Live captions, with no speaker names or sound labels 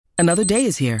Another day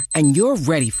is here, and you're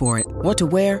ready for it. What to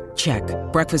wear? Check.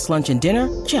 Breakfast, lunch, and dinner?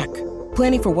 Check.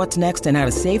 Planning for what's next and how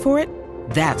to save for it?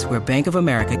 That's where Bank of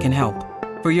America can help.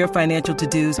 For your financial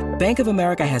to-dos, Bank of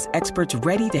America has experts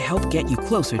ready to help get you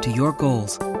closer to your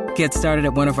goals. Get started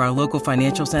at one of our local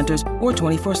financial centers or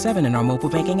 24/7 in our mobile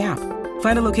banking app.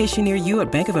 Find a location near you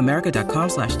at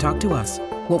bankofamerica.com/talktous.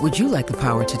 What would you like the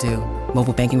power to do?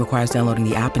 Mobile banking requires downloading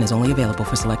the app and is only available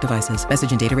for select devices.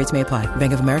 Message and data rates may apply.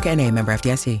 Bank of America N.A., member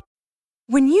FDIC.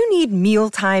 When you need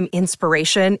mealtime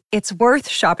inspiration, it's worth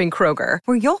shopping Kroger,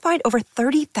 where you'll find over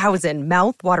 30,000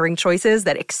 mouth-watering choices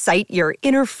that excite your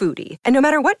inner foodie. And no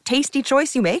matter what tasty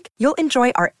choice you make, you'll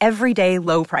enjoy our everyday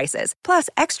low prices, plus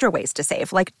extra ways to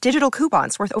save, like digital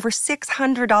coupons worth over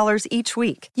 $600 each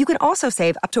week. You can also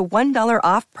save up to $1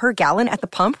 off per gallon at the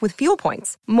pump with fuel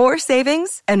points. More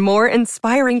savings and more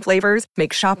inspiring flavors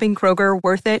make shopping Kroger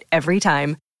worth it every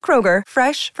time. Kroger,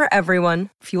 fresh for everyone.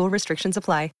 Fuel restrictions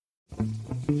apply.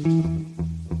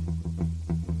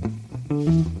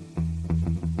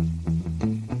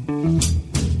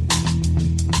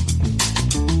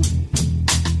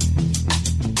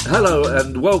 Hello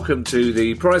and welcome to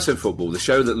the Price of Football, the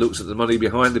show that looks at the money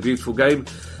behind the beautiful game,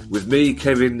 with me,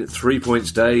 Kevin, 3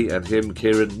 points Day, and him,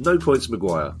 Kieran, no points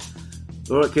Maguire.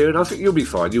 All right, Kieran, I think you'll be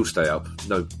fine. You'll stay up.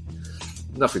 No,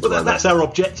 nothing. Well, that's our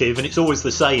objective, and it's always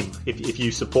the same if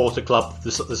you support a club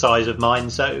the size of mine.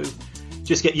 So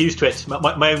just get used to it.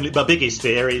 My biggest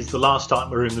fear is the last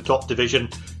time we were in the top division,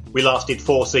 we lasted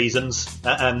 4 seasons,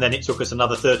 and then it took us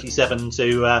another 37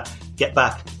 to get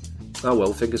back. Oh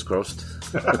well, fingers crossed.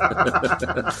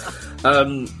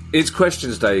 It's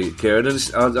Questions Day, Kieran,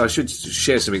 and I should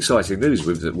share some exciting news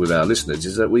with our listeners,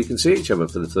 is that we can see each other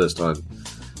for the first time.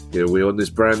 You know, we're on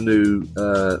this brand new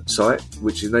site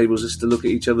which enables us to look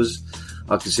at each other's.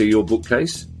 I can see your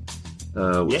bookcase,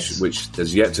 which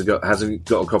has hasn't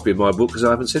got a copy of my book because I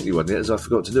haven't sent you one yet, as I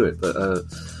forgot to do it. But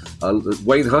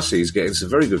Wayne Hussey is getting some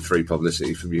very good free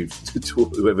publicity from you, to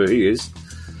whoever he is.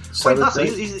 Wayne Hussey,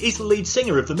 he's the lead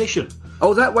singer of The Mission.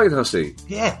 Oh, that Wayne Hussey?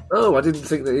 Yeah. Oh, I didn't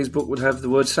think that his book would have the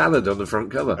word salad on the front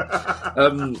cover.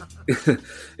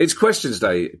 It's Questions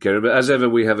Day, Kieran, but as ever,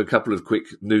 we have a couple of quick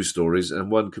news stories and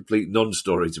one complete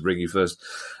non-story to bring you first.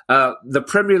 The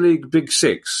Premier League Big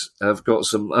Six have got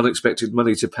some unexpected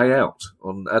money to pay out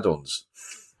on add-ons.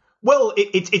 Well,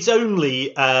 it's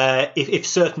only if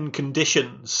certain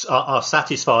conditions are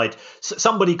satisfied.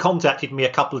 Somebody contacted me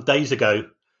a couple of days ago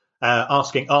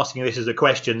asking this as a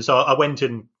question, so I went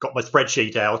and got my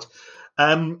spreadsheet out.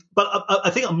 But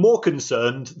I think I'm more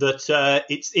concerned that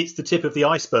it's the tip of the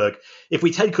iceberg. If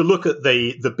we take a look at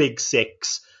the Big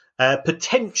Six,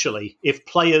 potentially, if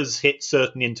players hit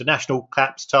certain international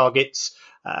caps, targets,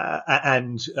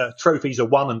 and trophies are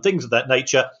won and things of that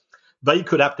nature, they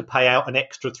could have to pay out an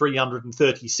extra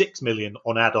 336 million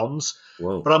on add-ons.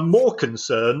 Whoa. But I'm more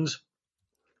concerned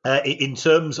in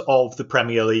terms of the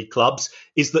Premier League clubs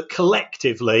is that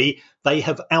collectively they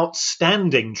have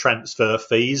outstanding transfer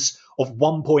fees of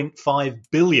 1.5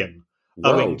 billion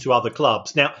owing to other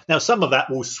clubs. Now some of that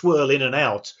will swirl in and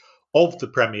out of the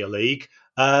Premier League,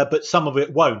 but some of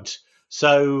it won't.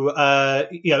 So there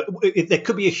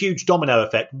could be a huge domino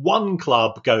effect. One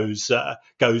club goes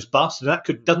bust, and that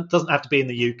doesn't have to be in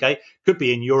the UK, could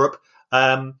be in Europe.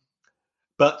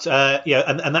 But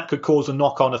that could cause a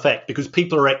knock-on effect because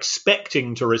people are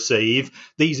expecting to receive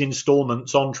these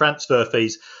instalments on transfer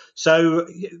fees. So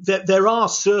there are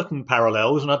certain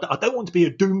parallels, and I don't want to be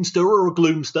a doomster or a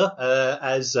gloomster,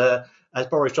 as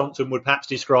Boris Johnson would perhaps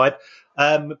describe.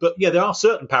 But there are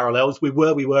certain parallels with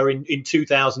where we were in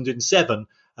 2007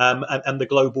 and the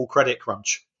global credit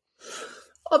crunch.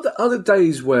 Are the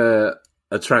days where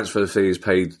a transfer fee is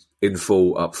paid in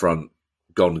full up front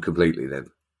gone completely then?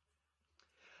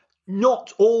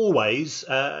 Not always.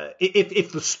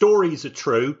 If the stories are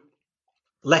true,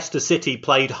 Leicester City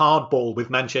played hardball with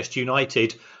Manchester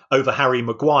United over Harry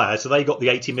Maguire, so they got the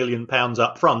 £80 million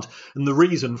up front. And the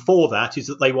reason for that is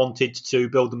that they wanted to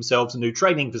build themselves a new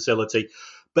training facility.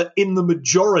 But in the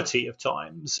majority of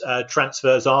times,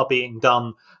 transfers are being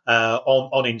done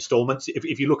on instalments.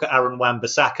 If you look at Aaron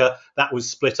Wan-Bissaka, that was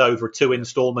split over 2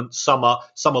 instalments. Some are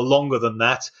longer than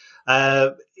that.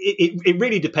 It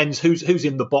really depends who's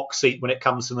in the box seat when it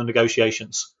comes to the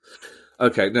negotiations.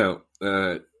 Okay, now,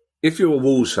 if you're a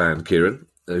Wolves fan, Kieran,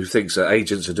 who thinks that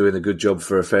agents are doing a good job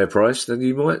for a fair price, then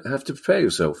you might have to prepare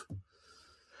yourself.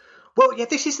 Well, yeah,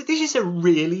 this is a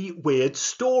really weird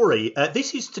story.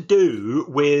 This is to do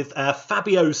with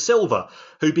Fabio Silva,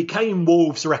 who became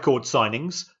Wolves' record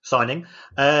signing,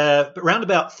 around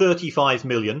about 35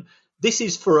 million. This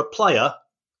is for a player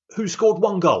who scored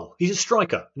 1 goal. He's a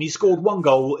striker, and he scored 1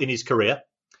 goal in his career.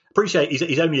 Appreciate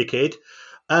he's only a kid.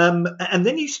 And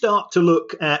then you start to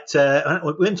look at, I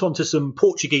went on to some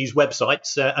Portuguese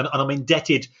websites, and I'm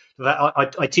indebted for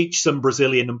that. I teach some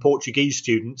Brazilian and Portuguese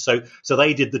students, so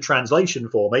they did the translation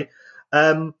for me.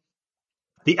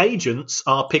 The agents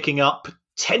are picking up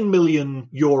 10 million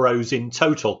euros in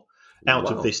total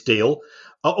out of this deal,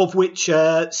 of which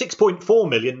 6.4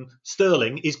 million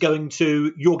sterling is going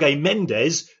to Jorge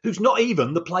Mendes, who's not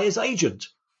even the player's agent.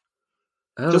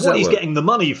 So what he's getting the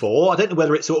money for, I don't know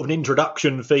whether it's sort of an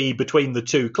introduction fee between the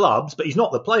two clubs, but he's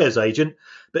not the player's agent,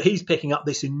 but he's picking up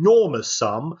this enormous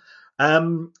sum.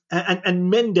 And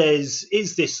Mendes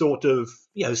is this sort of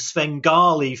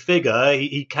Svengali figure.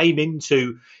 He came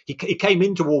into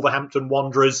Wolverhampton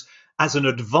Wanderers as an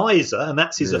advisor, and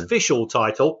that's his official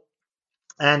title.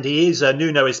 And he is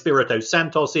Nuno Espirito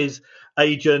Santos's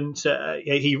agent.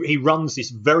 He runs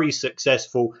this very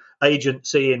successful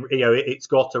agency, and it's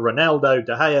got Ronaldo,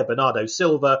 De Gea, Bernardo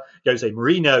Silva, Jose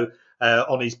Mourinho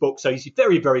on his book. So he's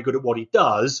very, very good at what he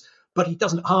does, but he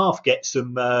doesn't half get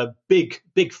some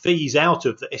big fees out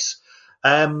of this.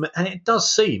 And it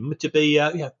does seem to be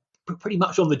pretty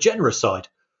much on the generous side.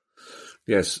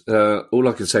 Yes, all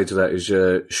I can say to that is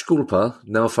desculpa,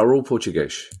 não falo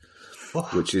português,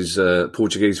 which is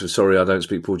Portuguese for sorry, I don't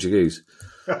speak Portuguese.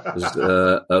 It was,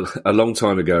 a long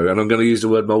time ago, and I'm going to use the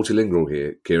word multilingual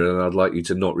here, Kieran, and I'd like you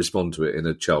to not respond to it in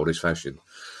a childish fashion.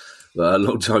 But a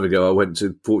long time ago, I went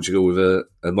to Portugal with a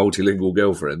multilingual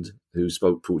girlfriend who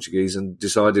spoke Portuguese and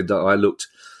decided that I looked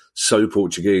so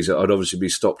Portuguese that I'd obviously be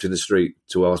stopped in the street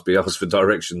to be asked for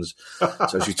directions.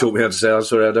 So she taught me how to say, I'm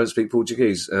sorry, I don't speak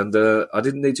Portuguese. And I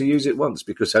didn't need to use it once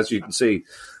because, as you can see,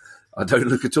 I don't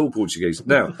look at all Portuguese.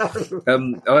 Now,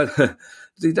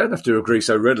 you don't have to agree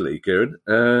so readily, Kieran.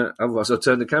 Otherwise, I'll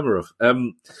turn the camera off.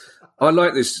 I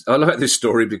like this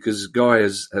story because Guy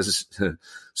has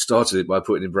started it by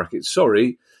putting in brackets,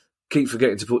 sorry, keep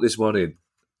forgetting to put this one in.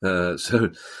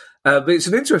 But it's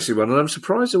an interesting one, and I'm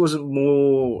surprised there wasn't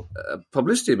more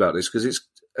publicity about this because it's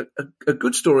a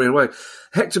good story in a way.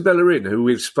 Hector Bellerin, who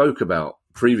we've spoke about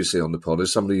previously on the pod,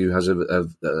 is somebody who has a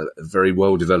very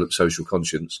well-developed social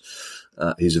conscience.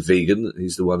 He's a vegan.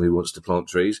 He's the one who wants to plant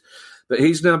trees. But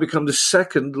he's now become the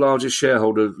second largest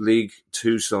shareholder of League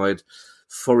Two side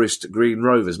Forest Green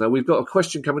Rovers. Now, we've got a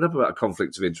question coming up about a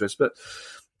conflict of interest, but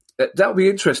that would be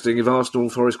interesting if Arsenal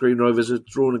and Forest Green Rovers are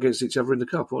drawn against each other in the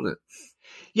Cup, wouldn't it?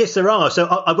 Yes, there are. So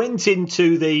I went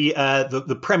into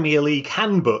the Premier League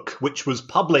handbook, which was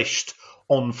published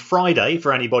on Friday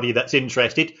for anybody that's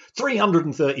interested.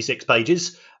 336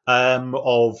 pages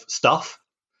of stuff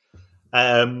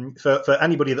for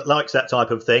anybody that likes that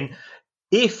type of thing.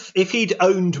 If he'd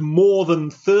owned more than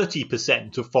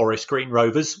 30% of Forest Green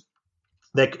Rovers,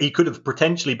 he could have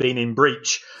potentially been in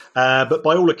breach, but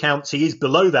by all accounts, he is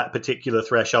below that particular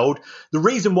threshold. The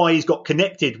reason why he's got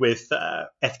connected with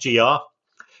FGR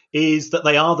is that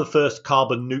they are the first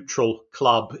carbon neutral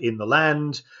club in the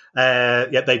land.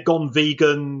 They've gone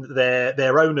vegan.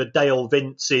 Their owner, Dale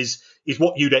Vince, is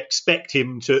what you'd expect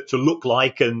him to look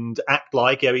like and act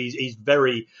like. He's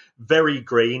very, very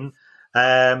green.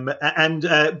 Listen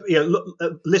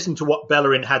to what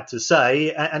Bellerin had to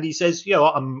say, and he says,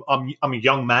 I'm a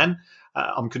young man.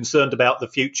 I'm concerned about the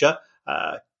future.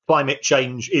 Climate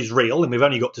change is real, and we've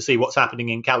only got to see what's happening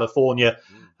in California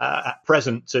at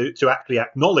present to actually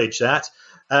acknowledge that.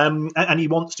 And he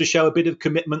wants to show a bit of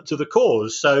commitment to the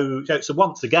cause. So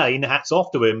once again, hats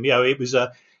off to him. It was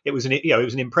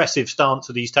an impressive stance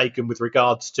that he's taken with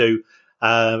regards to.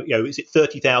 Is it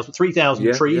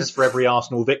 3,000 trees for every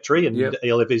Arsenal victory, and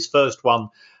he'll have his first one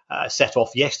set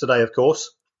off yesterday, of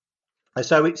course.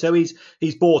 So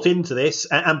he's bought into this,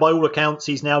 and by all accounts,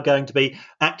 he's now going to be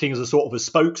acting as a sort of a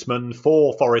spokesman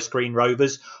for Forest Green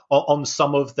Rovers on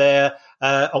some of their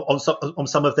on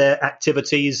some of their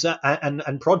activities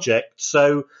and projects.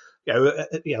 So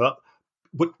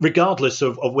regardless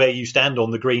of where you stand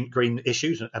on the green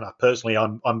issues, and I personally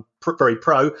I'm very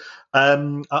pro,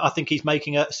 I think he's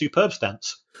making a superb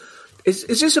stance. Is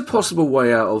this a possible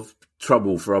way out of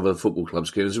trouble for other football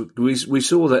clubs? We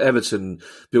saw that Everton,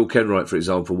 Bill Kenwright, for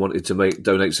example, wanted to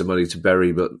donate some money to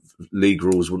Bury, but league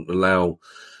rules wouldn't allow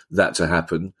that to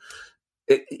happen.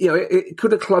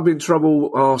 Could a club in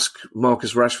trouble ask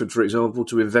Marcus Rashford, for example,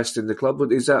 to invest in the club?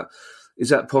 But is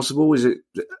that possible? Is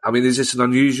this an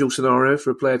unusual scenario for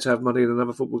a player to have money in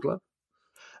another football club?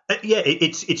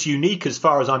 It's unique as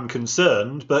far as I'm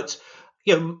concerned, but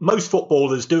most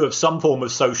footballers do have some form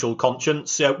of social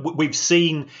conscience. We've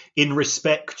seen in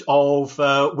respect of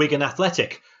Wigan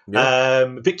Athletic.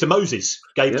 Victor Moses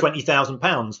gave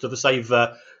 £20,000 to the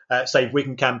Save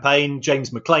Wigan campaign.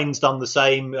 James McLean's done the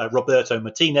same. Roberto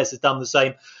Martinez has done the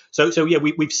same. So yeah,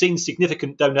 we've seen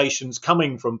significant donations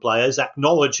coming from players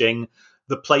acknowledging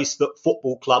the place that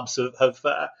football clubs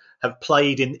have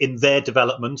played in their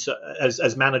development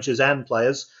as managers and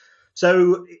players.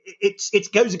 So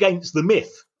it goes against the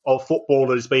myth of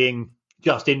footballers being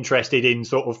just interested in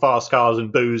sort of fast cars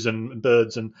and booze and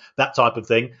birds and that type of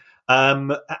thing,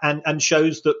 and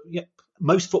shows that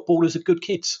most footballers are good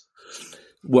kids.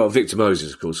 Well, Victor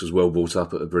Moses, of course, was well brought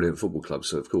up at a brilliant football club,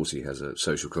 so of course he has a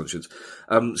social conscience.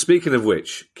 Speaking of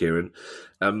which, Kieran,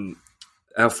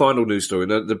 our final news story.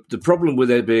 Now, the problem with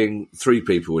there being three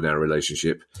people in our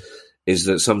relationship is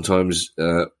that sometimes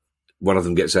one of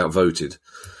them gets outvoted.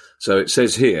 So it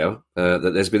says here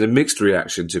that there's been a mixed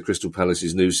reaction to Crystal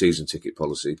Palace's new season ticket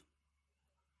policy.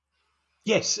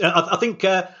 Yes, I think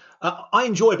I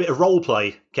enjoy a bit of role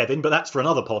play, Kevin, but that's for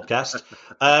another podcast.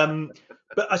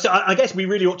 But I guess we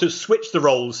really ought to switch the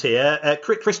roles here.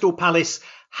 Crystal Palace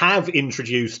have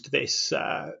introduced this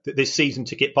season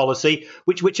ticket policy,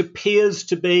 which appears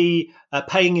to be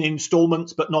paying in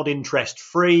instalments but not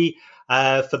interest-free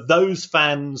for those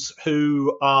fans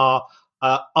who are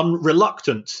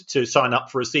reluctant to sign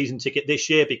up for a season ticket this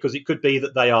year, because it could be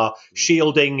that they are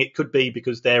shielding. It could be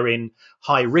because they're in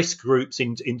high-risk groups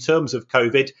in terms of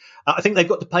COVID. I think they've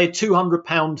got to pay a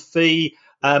 £200 fee,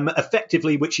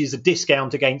 effectively, which is a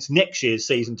discount against next year's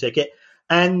season ticket.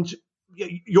 And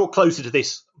you're closer to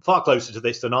this, far closer to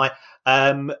this than I.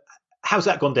 How's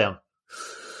that gone down?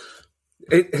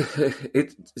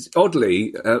 It's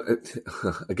oddly,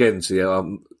 again, see,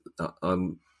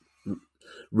 I'm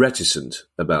reticent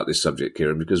about this subject,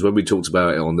 Kieran, because when we talked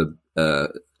about it on the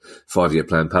 5-year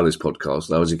Plan Palace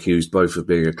podcast, I was accused both of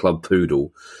being a club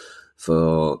poodle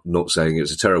for not saying it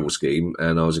was a terrible scheme,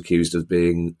 and I was accused of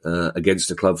being against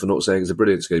the club for not saying it's a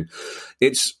brilliant scheme.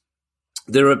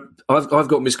 I've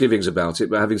got misgivings about it,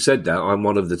 but having said that, I'm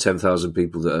one of the 10,000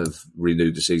 people that have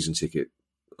renewed the season ticket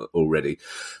already.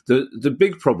 The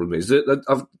big problem is that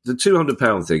the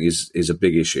 £200 thing is a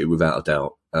big issue, without a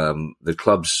doubt. The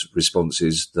club's response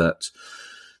is that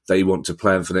they want to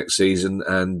plan for next season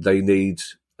and they need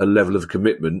a level of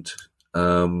commitment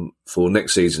for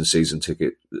next season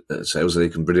ticket sales. They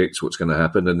can predict what's going to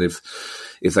happen, and if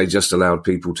they just allowed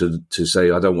people to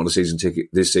say, I don't want a season ticket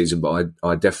this season, but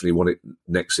I definitely want it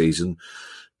next season,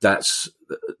 that's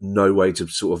no way to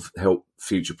sort of help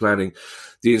future planning.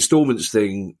 The instalments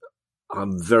thing,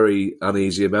 I'm very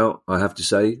uneasy about, I have to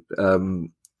say,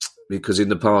 because in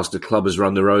the past the club has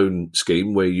run their own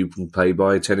scheme where you can pay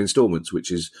by 10 instalments,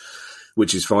 which is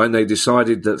fine. They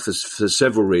decided that for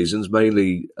several reasons,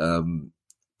 mainly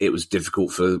it was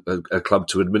difficult for a club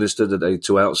to administer, to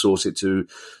outsource it to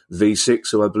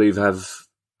V6, who I believe have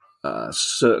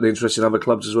certain interest in other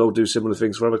clubs as well, do similar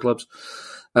things for other clubs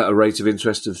at a rate of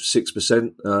interest of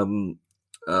 6%.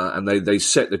 And they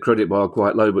set the credit bar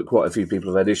quite low, but quite a few people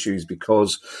have had issues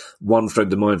because one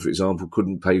friend of mine, for example,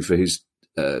 couldn't pay for his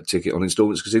ticket on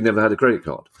instalments because he never had a credit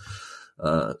card.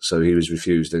 So he was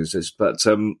refused. But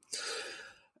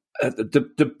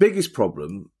the biggest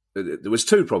problem, there was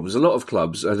two problems. A lot of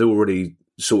clubs had already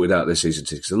sorted out their season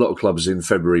tickets. A lot of clubs in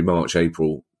February, March,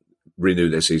 April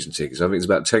renewed their season tickets. I think it's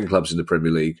about 10 clubs in the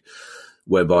Premier League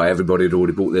whereby everybody had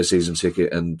already bought their season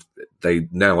ticket and they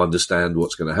now understand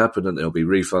what's going to happen and there'll be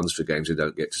refunds for games they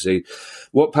don't get to see.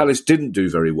 What Palace didn't do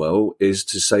very well is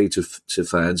to say to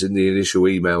fans in the initial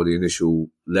email, the initial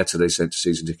letter they sent to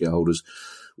season ticket holders,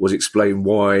 was explain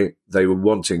why they were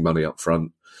wanting money up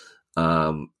front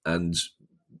and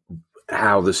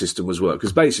how the system was worked.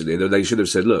 Because basically they should have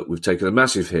said, look, we've taken a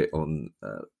massive hit on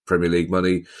Premier League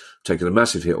money, taken a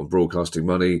massive hit on broadcasting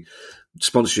money,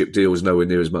 sponsorship deal was nowhere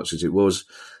near as much as it was.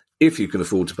 If you can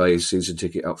afford to pay a season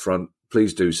ticket up front,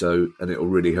 please do so, and it will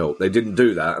really help. They didn't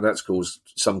do that, and that's caused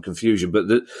some confusion. But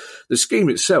the scheme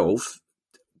itself,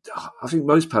 I think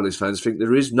most Palace fans think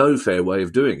there is no fair way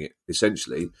of doing it,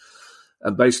 essentially.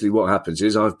 And basically what happens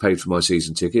is I've paid for my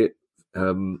season ticket.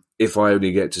 If I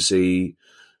only get to see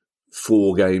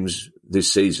 4 games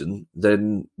this season,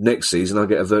 then next season I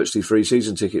get a virtually free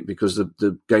season ticket because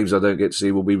the games I don't get to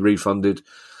see will be refunded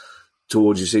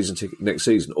towards your season ticket next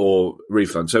season or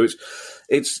refund. So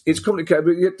it's complicated,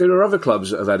 but yet there are other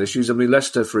clubs that have had issues. I mean,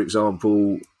 Leicester, for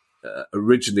example,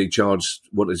 originally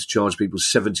wanted to charge people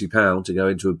 £70 to go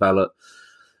into a ballot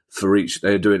for each.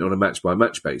 They're doing it on a match by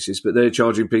match basis, but they're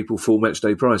charging people full match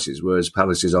day prices. Whereas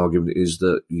Palace's argument is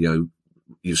that,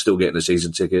 you're still getting a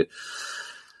season ticket.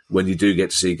 When you do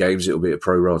get to see games, it'll be a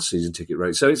pro rata season ticket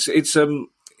rate. So it's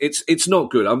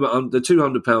not good. The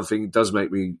 £200 thing does make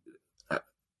me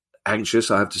anxious,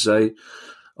 I have to say,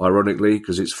 ironically,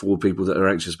 because it's for people that are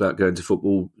anxious about going to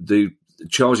football. The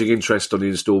charging interest on the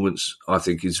instalments, I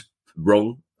think, is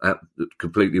wrong.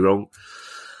 completely wrong.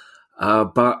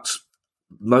 But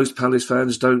most Palace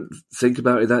fans don't think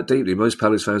about it that deeply. Most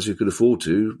Palace fans who could afford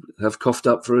to have coughed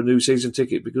up for a new season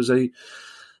ticket because they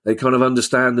kind of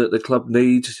understand that the club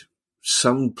need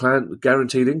some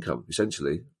guaranteed income,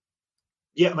 essentially.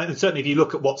 Yeah, I mean, certainly if you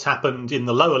look at what's happened in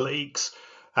the lower leagues,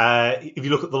 if you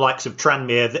look at the likes of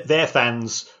Tranmere, their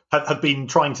fans have been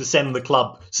trying to send the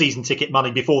club season ticket money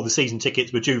before the season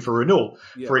tickets were due for renewal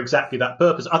for exactly that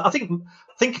purpose. I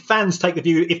think fans take the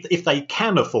view if they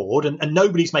can afford, and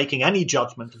nobody's making any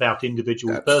judgment about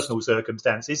individual personal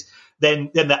circumstances,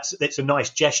 then that's a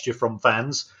nice gesture from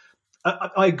fans.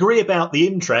 I agree about the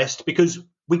interest because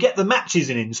we get the matches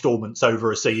in instalments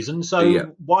over a season.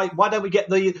 So why don't we get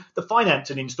the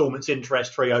finance in instalments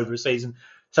interest-free over a season?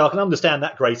 So I can understand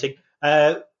that grating.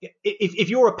 If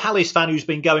you're a Palace fan who's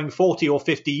been going 40 or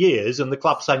 50 years and the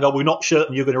club's saying, we're not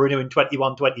certain you're going to renew in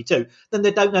 21, 22, then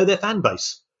they don't know their fan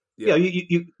base. Yeah.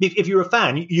 If you're a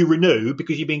fan, you renew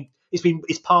because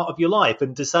it's part of your life.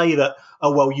 And to say that,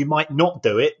 you might not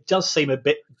do it does seem a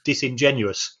bit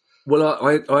disingenuous.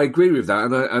 Well, I agree with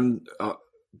that. And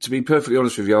to be perfectly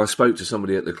honest with you, I spoke to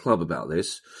somebody at the club about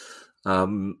this.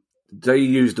 They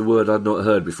used a word I'd not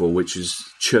heard before, which is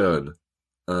churn.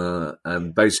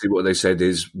 And basically what they said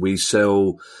is we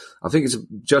sell, I think it's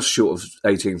just short of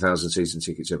 18,000 season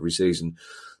tickets every season,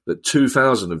 but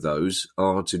 2,000 of those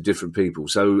are to different people.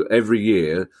 So every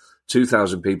year,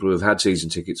 2,000 people who have had season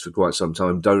tickets for quite some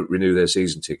time don't renew their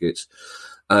season tickets.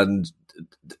 And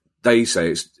they say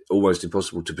it's almost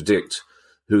impossible to predict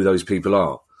who those people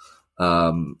are.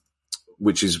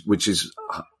 Which is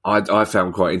I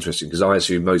found quite interesting because I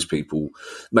assume most people,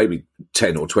 maybe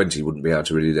 10 or 20, wouldn't be able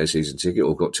to renew their season ticket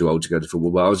or got too old to go to football.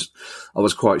 But I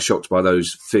was quite shocked by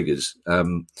those figures.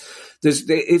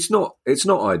 It's not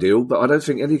ideal, but I don't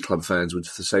think any club fans would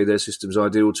say their system's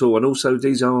ideal at all. And also,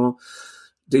 these are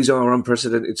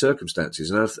unprecedented circumstances.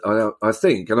 And I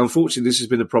think, and unfortunately, this has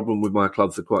been a problem with my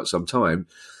club for quite some time,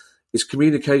 is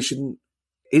communication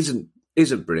isn't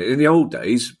brilliant. In the old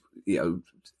days,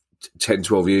 10,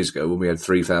 12 years ago, when we had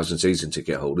 3,000 season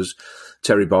ticket holders,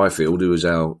 Terry Byfield, who was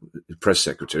our press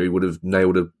secretary, would have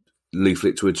nailed a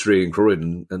leaflet to a tree in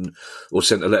Croydon or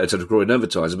sent a letter to the Croydon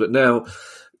Advertiser. But now,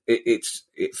 it's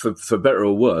for better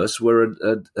or worse, we're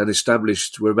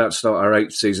we're about to start our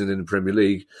 8th season in the Premier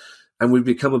League, and we've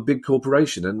become a big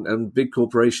corporation. And big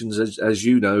corporations, as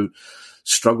you know,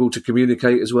 struggle to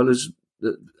communicate as well as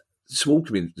small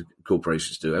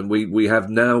corporations do. And we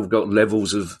have now got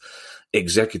levels of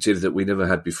executive that we never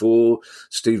had before.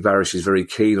 Steve Barish is very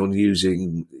keen on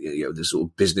using the sort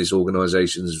of business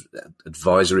organisations,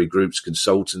 advisory groups,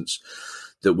 consultants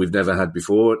that we've never had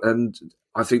before. And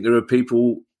I think there are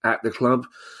people at the club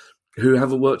who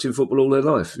haven't worked in football all their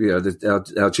life.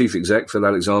 Our chief exec, Phil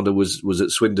Alexander, was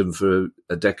at Swindon for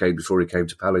a decade before he came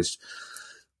to Palace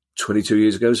 22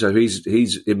 years ago. So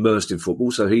he's immersed in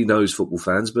football, so he knows football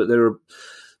fans. But there are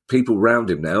people around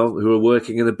him now who are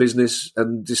working in a business,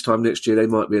 and this time next year they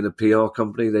might be in a PR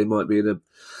company, they might be in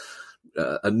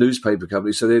a newspaper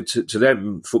company. So to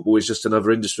them, football is just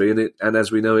another industry, and as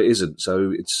we know, it isn't.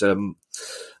 So it's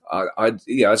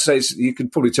I'd say you can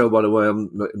probably tell by the way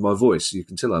in my voice, you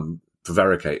can tell I'm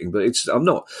prevaricating, but I'm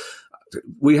not.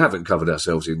 We haven't covered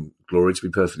ourselves in glory, to be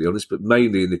perfectly honest, but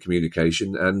mainly in the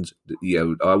communication. And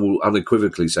I will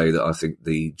unequivocally say that I think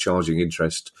the charging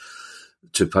interest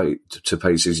to pay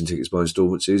season tickets by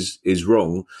instalments is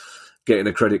wrong. Getting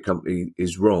a credit company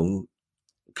is wrong,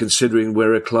 considering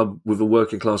we're a club with a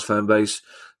working class fan base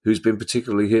who's been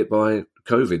particularly hit by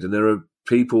COVID. And there are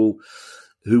people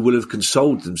who will have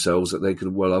consoled themselves that they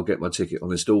could, I'll get my ticket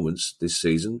on instalments this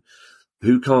season,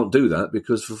 who can't do that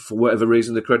because for whatever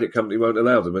reason the credit company won't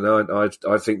allow them. And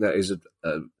I think that is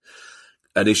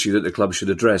an issue that the club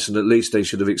should address, and at least they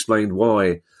should have explained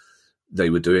why they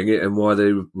were doing it and why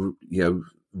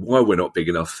why we're not big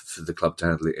enough for the club to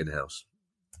handle it in-house.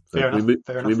 So fair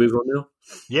enough. We move on now?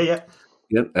 Yeah.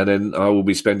 And then I will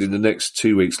be spending the next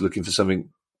 2 weeks looking for something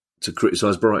to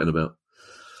criticise Brighton about.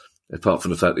 Apart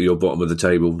from the fact that you're bottom of the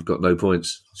table, got no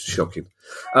points. It's shocking.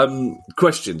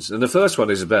 Questions. And the first one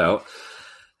is about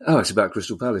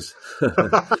Crystal Palace.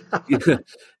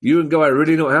 You and Guy are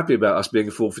really not happy about us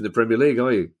being fourth in the Premier League,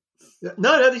 are you?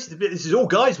 No, this is all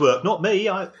Guy's work, not me.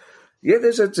 Yeah,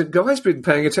 Guy's been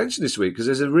paying attention this week because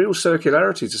there's a real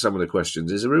circularity to some of the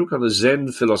questions. There's a real kind of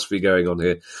Zen philosophy going on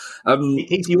here.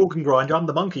 He's the organ grinder. I'm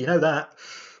the monkey. You know that.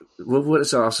 Well,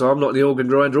 so I'm not the organ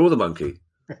grinder or the monkey.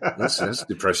 That's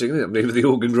depressing, isn't it? I'm neither the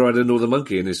organ grinder nor the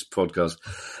monkey in this podcast.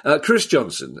 Chris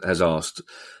Johnson has asked,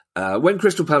 when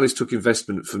Crystal Palace took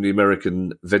investment from the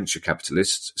American venture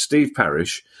capitalist Steve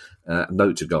Parish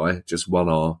Note to Guy, just one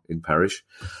R in Parish.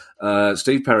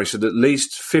 Steve Parish said at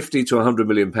least 50 to 100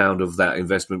 million pound of that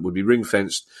investment would be ring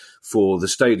fenced for the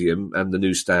stadium and the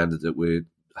new stand that we're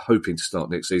hoping to start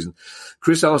next season.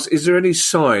 Chris asks, is there any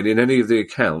sign in any of the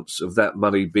accounts of that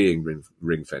money being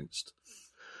ring fenced?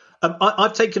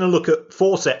 I've taken a look at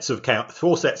four sets of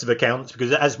accounts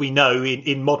because, as we know,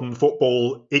 in modern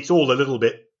football, it's all a little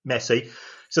bit messy.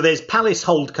 So there's Palace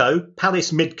Holdco,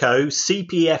 Palace Midco,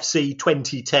 CPFC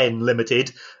 2010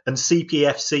 Limited, and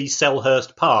CPFC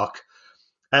Selhurst Park.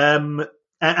 And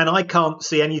I can't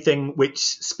see anything which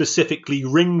specifically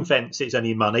ring fences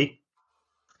any money.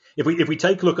 If we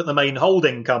take a look at the main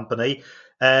holding company,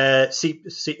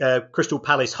 Crystal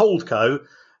Palace Holdco,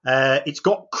 it's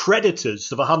got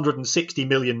creditors of £160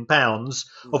 million,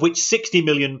 of which £60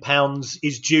 million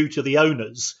is due to the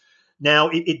owners. Now,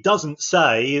 it doesn't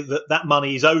say that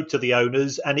money is owed to the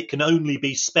owners and it can only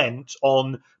be spent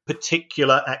on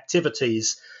particular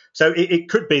activities. So it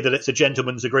could be that it's a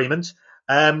gentleman's agreement.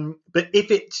 But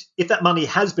if that money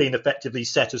has been effectively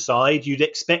set aside, you'd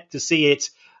expect to see it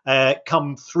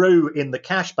come through in the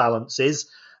cash balances.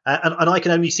 And I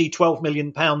can only see £12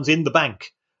 million in the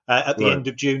bank at the end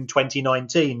of June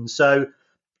 2019. So,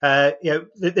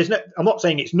 there's no. I'm not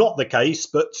saying it's not the case,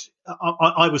 but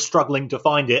I was struggling to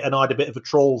find it, and I had a bit of a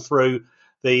trawl through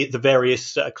the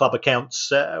various club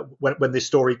accounts when this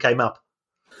story came up.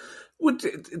 Would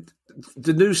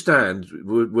the new stand?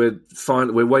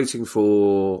 We're waiting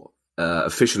for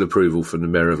official approval from the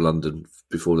Mayor of London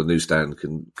before the new stand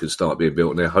can start being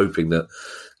built, and they're hoping that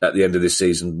at the end of this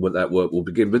season that work will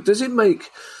begin. But does it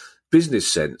make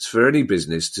business sense for any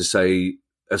business to say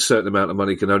a certain amount of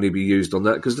money can only be used on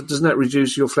that? Because doesn't that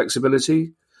reduce your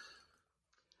flexibility?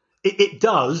 It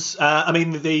does. I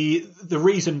mean, the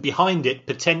reason behind it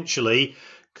potentially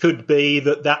could be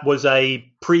that was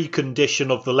a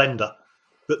precondition of the lender,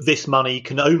 that this money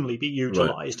can only be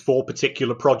utilised for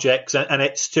particular projects, and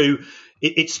it's to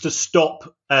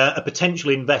stop a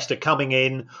potential investor coming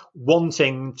in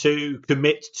wanting to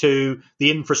commit to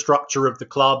the infrastructure of the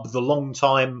club, the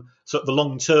long-term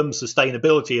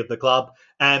sustainability of the club,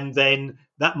 and then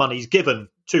that money's given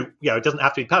to, it doesn't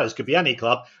have to be Palace, it could be any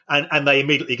club, and they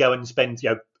immediately go and spend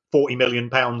 £40 million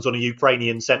on a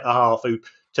Ukrainian centre half who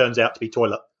turns out to be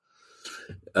toilet.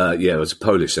 It was a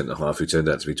Polish centre-half who turned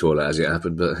out to be toilet as it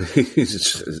happened, but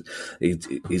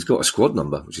he's got a squad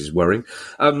number, which is worrying.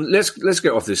 Let's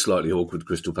get off this slightly awkward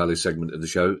Crystal Palace segment of the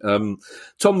show.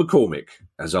 Tom McCormick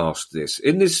has asked this.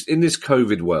 In this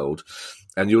COVID world,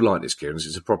 and you'll like this, Kieran,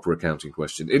 it's a proper accounting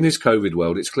question. In this COVID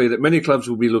world, it's clear that many clubs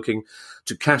will be looking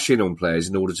to cash in on players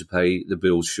in order to pay the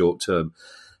bills short term.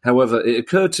 However, it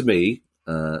occurred to me,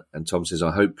 and Tom says,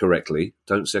 I hope correctly,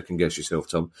 don't second guess yourself,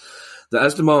 Tom, that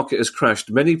as the market has crashed,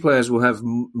 many players will have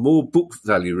more book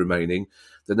value remaining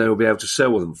than they will be able to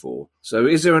sell them for. So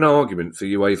is there an argument for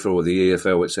UEFA or the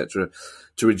EFL, etc.,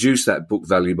 to reduce that book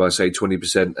value by, say,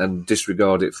 20% and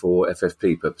disregard it for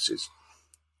FFP purposes?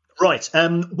 Right.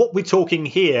 What we're talking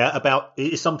here about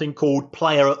is something called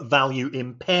player value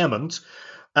impairment.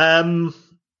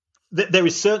 There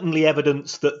is certainly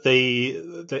evidence that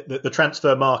the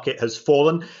transfer market has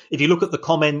fallen. If you look at the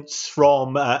comments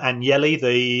from Agnelli,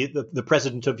 the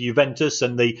president of Juventus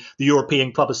and the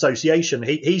European Club Association,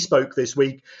 he spoke this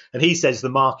week and he says the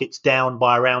market's down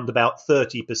by around about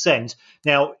 30%.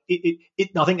 Now,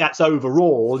 I think that's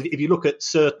overall. If you look at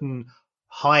certain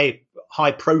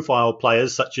high-profile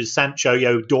players such as Sancho,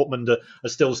 Dortmund are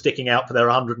still sticking out for their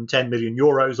 110 million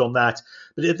euros on that.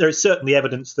 But there is certainly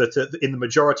evidence that in the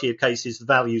majority of cases, the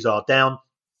values are down.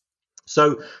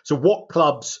 So what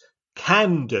clubs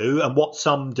can do and what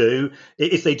some do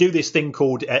is they do this thing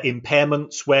called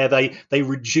impairments, where they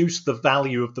reduce the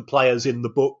value of the players in the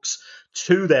books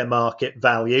to their market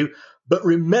value. But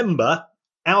remember,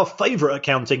 our favourite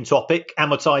accounting topic,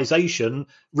 amortisation,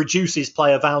 reduces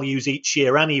player values each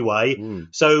year anyway.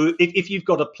 So if you've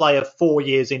got a player 4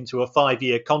 years into a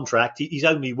 5-year contract, he's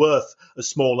only worth a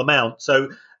small amount. So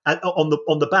on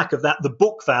the back of that, the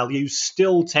book values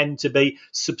still tend to be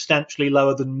substantially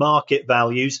lower than market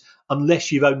values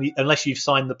unless you've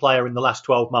signed the player in the last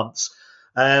 12 months.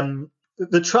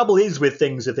 The trouble is with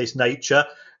things of this nature,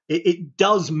 it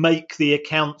does make the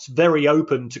accounts very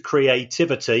open to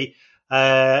creativity.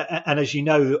 And as you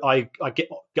know, I get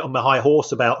on my high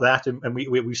horse about that, and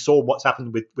we saw what's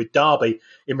happened with Derby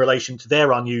in relation to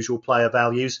their unusual player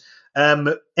values.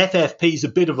 FFP is a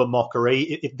bit of a mockery.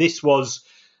 If this was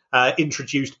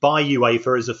introduced by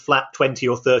UEFA as a flat 20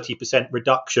 or 30%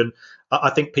 reduction, I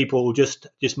think people will just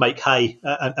make hay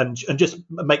and just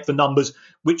make the numbers,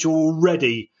 which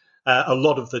already a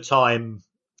lot of the time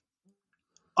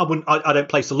I don't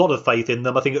place a lot of faith in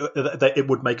them. I think that it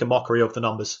would make a mockery of the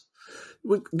numbers.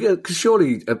 Well, yeah, because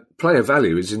surely player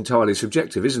value is entirely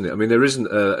subjective, isn't it? I mean, there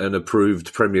isn't an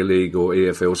approved Premier League or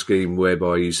EFL scheme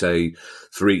whereby you say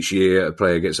for each year a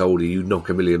player gets older, you knock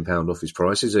 £1 million off his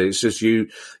price, is it? It's just you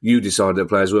decide that a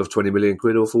player's worth 20 million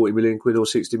quid or 40 million quid or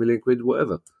 60 million quid,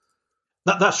 whatever.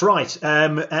 That's right.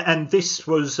 And this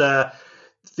was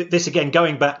this again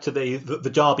going back to the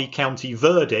Derby County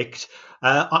verdict.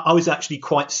 I was actually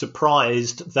quite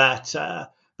surprised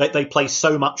that they place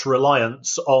so much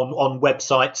reliance on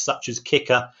websites such as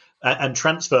Kicker and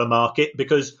Transfer Market,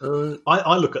 because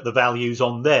I look at the values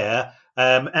on there,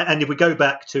 and if we go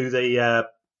back to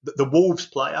the Wolves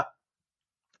player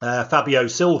Fabio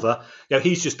Silva,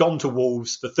 he's just gone to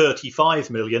Wolves for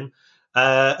 35 million.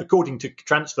 According to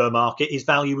Transfer Market, his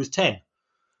value was 10.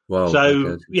 Wow,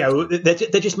 so okay.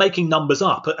 they're just making numbers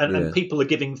up, and people are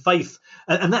giving faith,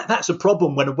 and that's a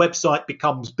problem when a website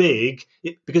becomes big.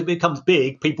 Because it becomes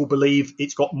big, people believe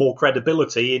it's got more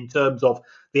credibility in terms of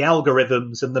the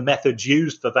algorithms and the methods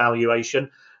used for valuation.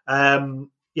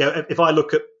 If I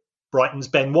look at Brighton's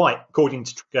Ben White, according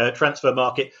to Transfer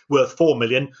Market, worth 4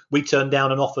 million. We turned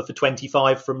down an offer for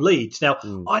 25 from Leeds. Now,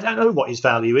 I don't know what his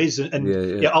value is,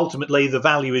 and ultimately the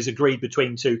value is agreed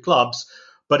between two clubs.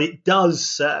 But it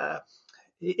does,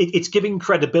 it's giving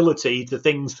credibility to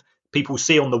things people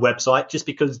see on the website just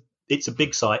because it's a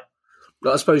big site.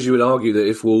 I suppose you would argue that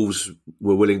if Wolves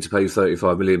were willing to pay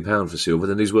 £35 million for Silva,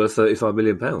 then he's worth £35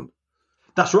 million.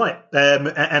 That's right,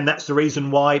 and that's the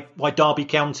reason why Derby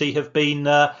County have been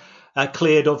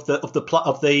cleared of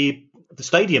the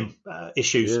stadium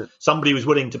issues. Yeah. Somebody was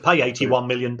willing to pay £81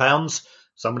 million.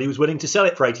 Somebody was willing to sell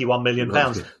it for £81 million.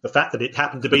 Right. The fact that it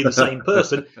happened to be the same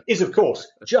person is, of course,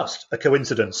 just a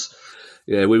coincidence.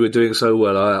 Yeah, we were doing so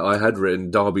well. I had written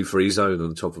Derby Free Zone on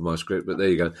the top of my script, but there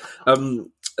you go.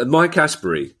 Mike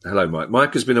Asbury. Hello, Mike.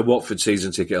 Mike has been a Watford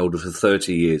season ticket holder for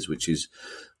 30 years, which is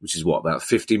what, about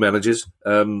 50 managers?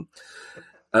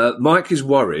 Mike is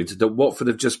worried that Watford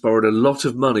have just borrowed a lot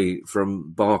of money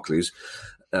from Barclays.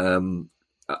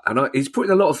 He's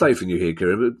putting a lot of faith in you here,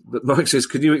 Kieran, but Mike says,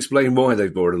 can you explain why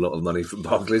they've borrowed a lot of money from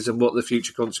Barclays and what the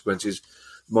future consequences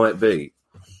might be?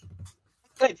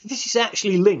 This is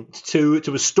actually linked to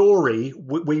a story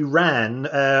we ran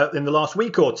in the last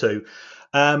week or two.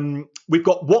 We've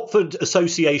got Watford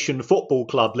Association Football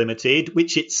Club Limited,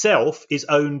 which itself is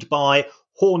owned by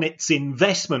Hornets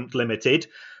Investment Limited.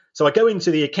 So I go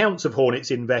into the accounts of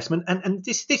Hornets Investment, and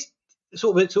this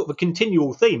sort of a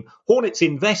continual theme. Hornets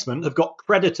Investment have got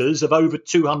creditors of over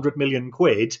 200 million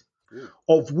quid,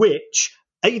 of which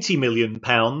 80 million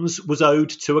pounds was owed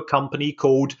to a company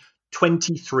called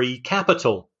 23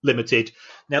 Capital Limited.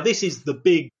 Now, this is the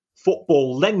big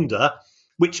football lender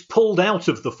which pulled out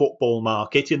of the football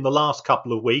market in the last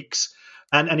couple of weeks,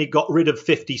 and it got rid of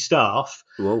 50 staff.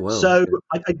 Wow. So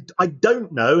I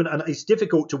don't know, and it's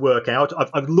difficult to work out.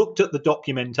 I've looked at the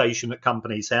documentation at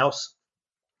Companies House.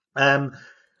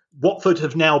 Watford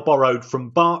have now borrowed from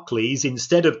Barclays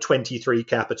instead of 23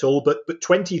 Capital, but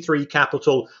 23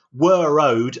 Capital were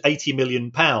owed £80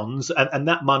 million, and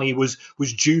that money was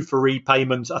due for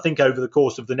repayment, I think, over the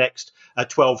course of the next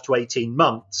 12 to 18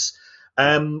 months.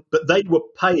 But they were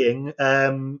paying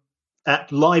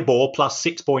at LIBOR plus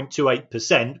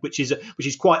 6.28%, which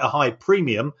is quite a high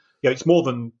premium. It's more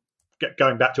than,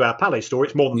 going back to our Palace story,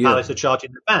 it's more than Palace are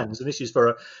charging the fans, and this is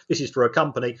for a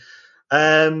company.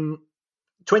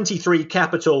 23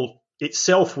 Capital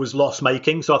itself was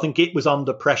loss-making, so I think it was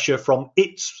under pressure from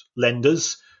its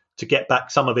lenders to get back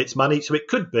some of its money. So it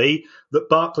could be that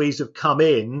Barclays have come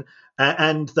in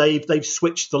and they've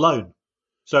switched the loan.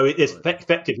 So it is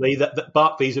effectively that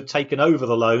Barclays have taken over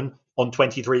the loan on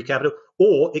 23 Capital,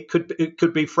 or it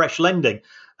could be fresh lending.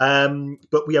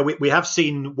 But we have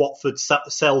seen Watford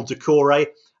sell Decore,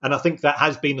 and I think that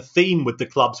has been a theme with the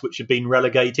clubs which have been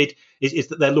relegated, is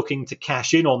that they're looking to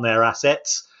cash in on their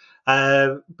assets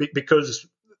because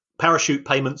parachute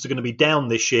payments are going to be down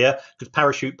this year, because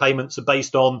parachute payments are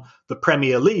based on the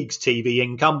Premier League's TV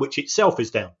income, which itself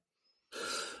is down.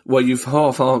 Well, you've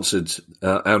half answered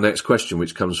our next question,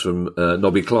 which comes from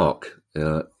Nobby Clark.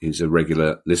 He's a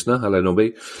regular listener. Hello,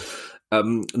 Nobby.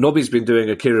 Nobby's been doing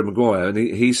a Kieran Maguire, and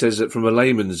he says that from a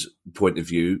layman's point of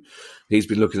view, he's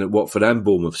been looking at Watford and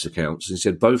Bournemouth's accounts, and he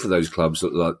said both of those clubs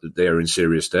look like they're in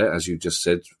serious debt, as you just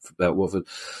said about Watford.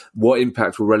 What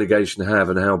impact will relegation have,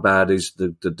 and how bad is the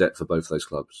debt for both those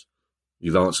clubs?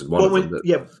 You've answered one of them. But...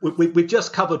 Yeah, we've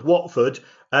just covered Watford.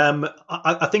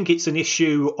 I think it's an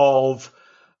issue of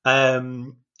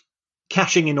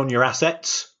cashing in on your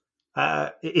assets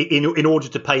in order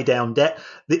to pay down debt.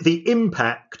 The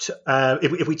impact,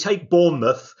 if we take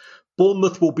Bournemouth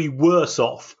Bournemouth will be worse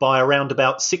off by around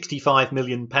about £65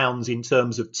 million in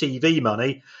terms of TV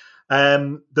money.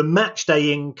 The match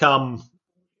day income,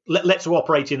 let's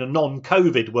operate in a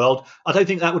non-COVID world, I don't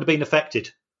think that would have been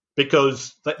affected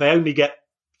because they only get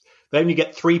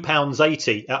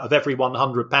 £3.80 out of every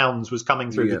 £100 was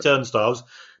coming through the turnstiles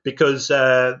because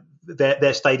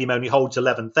their stadium only holds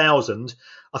 11,000.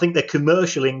 I think their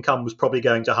commercial income was probably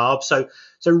going to halve. So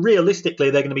realistically,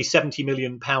 they're going to be £70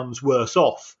 million worse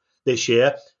off this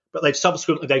year. But they've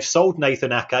sold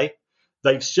Nathan Ake.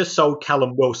 They've just sold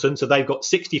Callum Wilson, so they've got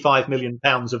 £65 million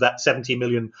of that 70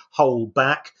 million hole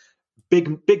back.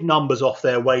 Big numbers off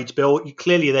their wage bill.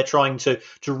 Clearly, they're trying to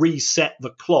reset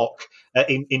the clock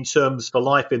in terms for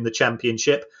life in the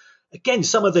Championship. Again,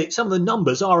 some of the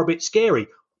numbers are a bit scary.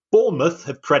 Bournemouth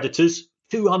have creditors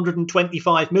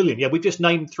 225 million. Yeah, we've just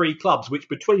named three clubs, which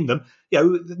between them,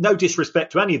 no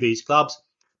disrespect to any of these clubs,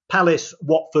 Palace,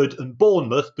 Watford, and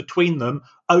Bournemouth between them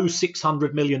owe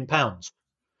 £600 million.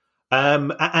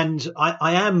 And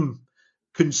I am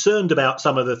concerned about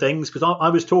some of the things because I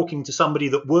was talking to somebody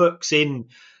that works in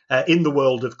the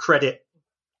world of credit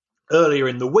earlier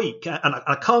in the week, and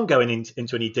I can't go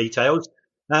into any details,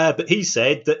 but he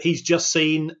said that he's just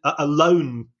seen a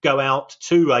loan go out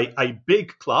to a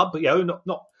big club,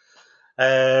 not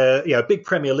a big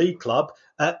Premier League club,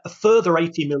 a further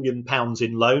 £80 million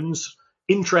in loans.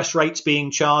 Interest rates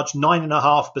being charged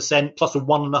 9.5% plus a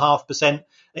 1.5%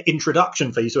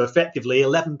 introduction fee, so effectively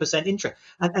 11% interest.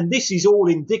 And this is all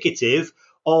indicative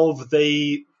of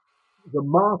the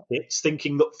markets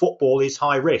thinking that football is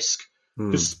high risk.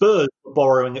 Because Spurs were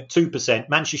borrowing at 2%,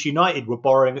 Manchester United were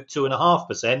borrowing at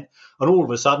 2.5%, and all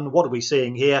of a sudden, what are we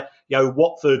seeing here?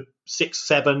 Watford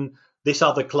 6-7. This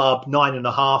other club,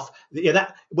 9.5.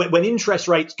 When interest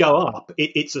rates go up,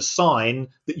 it's a sign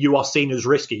that you are seen as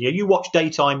risky. You watch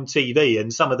daytime TV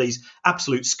and some of these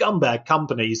absolute scumbag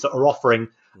companies that are offering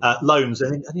loans,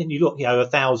 and then you look,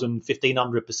 1,000,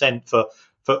 1,500%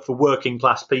 for working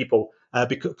class people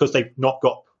because they've not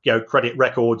got credit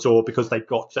records or because they've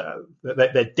got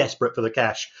they're desperate for the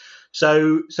cash.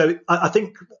 So I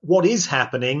think what is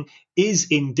happening is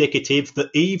indicative that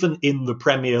even in the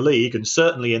Premier League and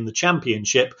certainly in the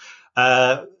Championship,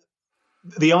 the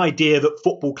idea that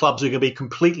football clubs are going to be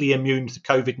completely immune to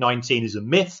COVID-19 is a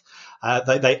myth.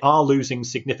 They are losing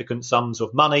significant sums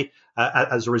of money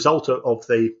as a result of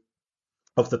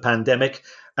the pandemic,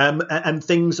 and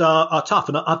things are tough.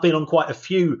 And I've been on quite a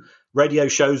few radio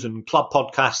shows and club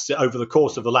podcasts over the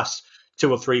course of the last 2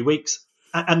 or 3 weeks.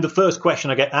 And the first question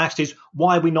I get asked is,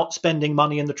 why are we not spending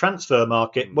money in the transfer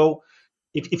market? Well,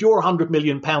 if you're £100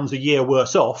 million a year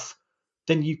worse off,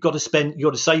 then you've got to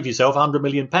save yourself £100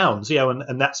 million,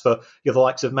 and that's for the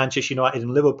likes of Manchester United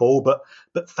and Liverpool.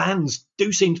 But fans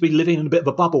do seem to be living in a bit of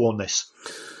a bubble on this.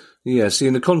 Yeah, see,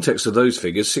 in the context of those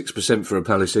figures, 6% for a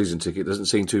Palace season ticket doesn't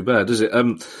seem too bad, does it?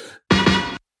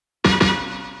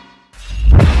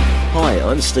 Hi,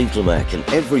 I'm Steve Lemack, and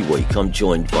every week I'm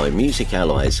joined by Music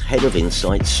Ally's Head of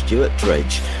Insight, Stuart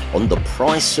Dredge, on The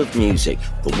Price of Music,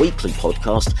 the weekly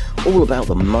podcast all about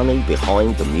the money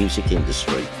behind the music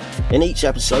industry. In each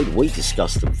episode, we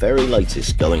discuss the very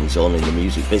latest goings-on in the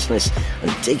music business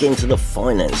and dig into the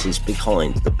finances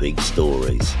behind the big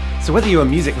stories. So whether you're a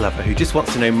music lover who just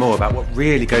wants to know more about what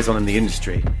really goes on in the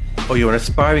industry, or you're an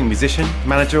aspiring musician,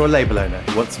 manager or label owner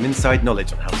who wants some inside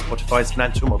knowledge on how Spotify's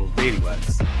financial model really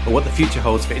works, or what the future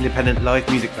holds for independent live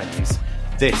music venues,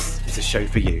 this is a show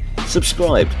for you.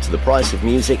 Subscribe to The Price of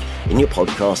Music in your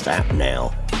podcast app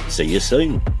now. See you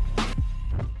soon.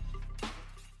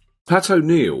 Pat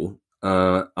O'Neill,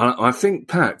 I think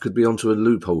Pat could be onto a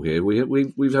loophole here.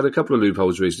 We've had a couple of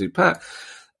loopholes recently. Pat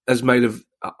has made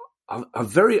a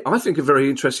very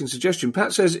interesting suggestion.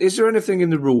 Pat says, is there anything in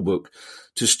the rule book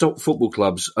to stop football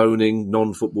clubs owning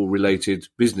non-football related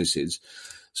businesses?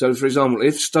 So, for example,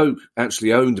 if Stoke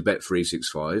actually owned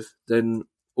Bet365, then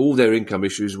all their income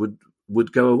issues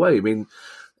would go away. I mean,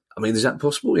 is that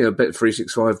possible?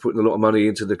 Bet365 putting a lot of money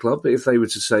into the club, but if they were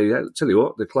to say, tell you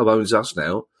what, the club owns us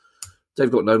now,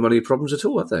 they've got no money problems at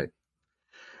all, have they?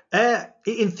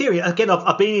 In theory, again,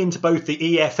 I've been into both the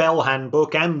EFL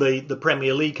handbook and the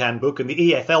Premier League handbook, and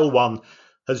the EFL one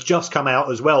has just come out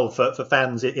as well for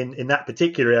fans in that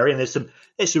particular area. And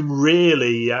there's some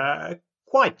really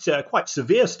quite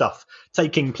severe stuff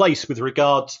taking place with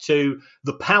regards to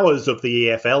the powers of the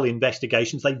EFL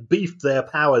investigations. They've beefed their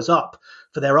powers up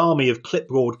for their army of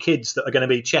clipboard kids that are going to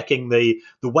be checking the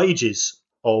wages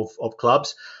of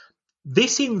clubs.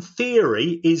 This, in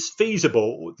theory, is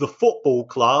feasible. The football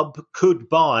club could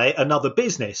buy another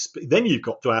business. But then you've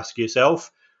got to ask yourself,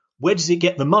 where does it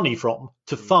get the money from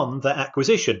to fund that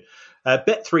acquisition?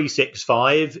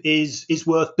 Bet365 is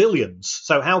worth billions.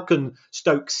 So how can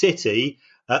Stoke City,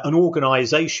 an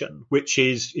organisation which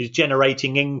is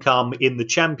generating income in the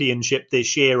Championship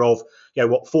this year of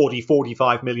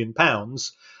 45 million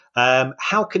pounds,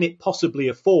 how can it possibly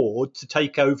afford to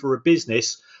take over a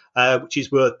business which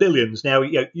is worth billions? Now,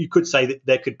 you could say that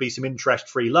there could be some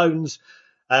interest-free loans,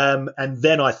 and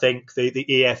then I think the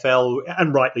EFL,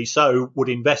 and rightly so, would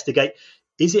investigate.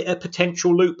 Is it a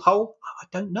potential loophole? I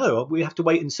don't know. We have to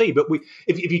wait and see. But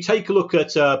if you take a look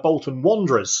at Bolton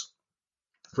Wanderers,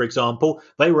 for example,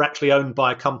 they were actually owned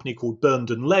by a company called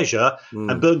Burnden Leisure,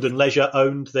 and Burnden Leisure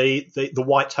owned the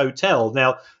White Hotel.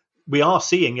 Now, we are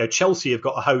seeing, Chelsea have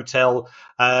got a hotel,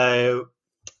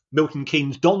 Milton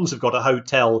Keynes Dons have got a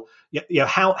hotel.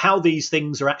 How these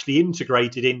things are actually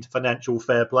integrated into financial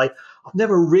fair play, I've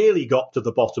never really got to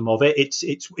the bottom of it.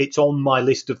 It's on my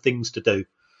list of things to do.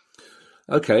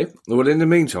 Okay. Well, in the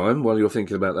meantime, while you're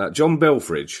thinking about that, John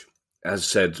Belfridge has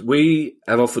said, we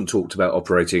have often talked about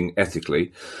operating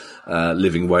ethically,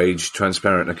 living wage,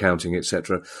 transparent accounting,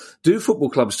 etc. Do football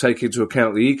clubs take into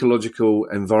account the ecological,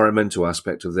 environmental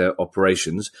aspect of their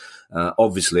operations?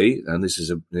 Obviously, and this is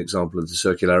an example of the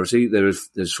circularity,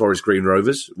 there's Forest Green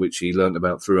Rovers, which he learnt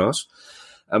about through us.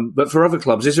 But for other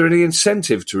clubs, is there any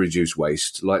incentive to reduce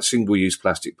waste, like single-use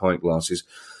plastic pint glasses,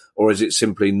 or is it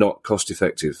simply not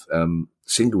cost-effective?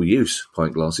 Single-use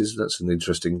pint glasses, that's an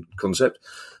interesting concept.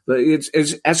 But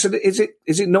is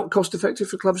it not cost-effective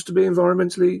for clubs to be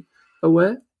environmentally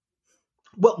aware?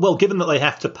 Well, given that they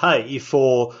have to pay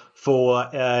for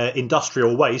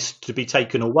industrial waste to be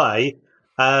taken away,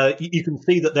 you can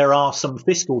see that there are some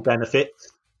fiscal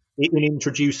benefits in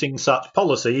introducing such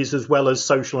policies, as well as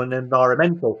social and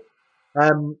environmental.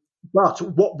 But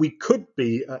what we could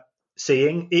be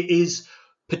seeing is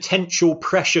potential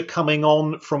pressure coming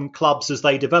on from clubs as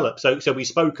they develop. So we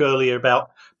spoke earlier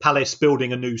about Palace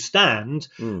building a new stand,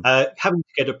 having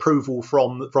to get approval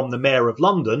from the Mayor of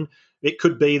London. It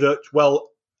could be that,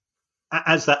 well,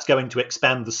 as that's going to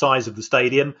expand the size of the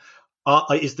stadium,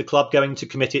 is the club going to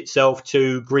commit itself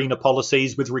to greener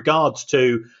policies with regards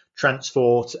to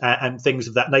transport and things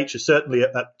of that nature? Certainly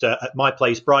at my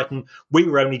place, Brighton, we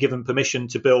were only given permission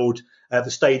to build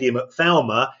the stadium at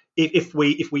Falmer if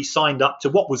we signed up to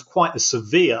what was quite a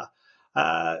severe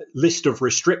list of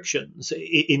restrictions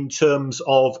in terms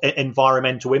of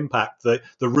environmental impact. The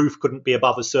roof couldn't be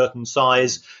above a certain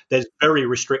size. There's very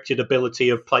restricted ability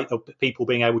of people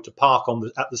being able to park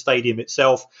at the stadium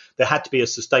itself. There had to be a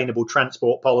sustainable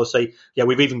transport policy. Yeah,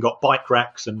 we've even got bike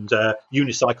racks and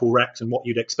unicycle racks and what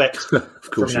you'd expect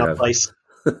from our place.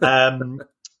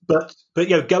 But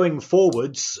going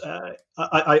forwards,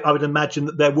 I would imagine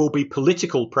that there will be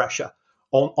political pressure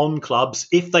on clubs.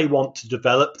 If they want to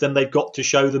develop, then they've got to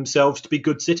show themselves to be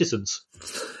good citizens.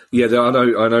 Yeah, I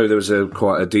know there was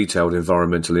quite a detailed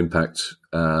environmental impact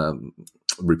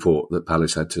report that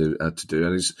Palace had to do,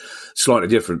 and it's slightly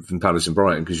different from Palace and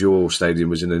Brighton because your stadium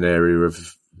was in an area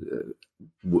of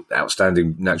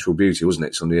outstanding natural beauty, wasn't it?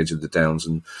 It's on the edge of the Downs,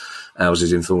 and ours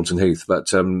is in Thornton Heath.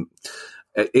 But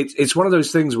it's one of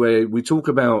those things where we talk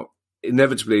about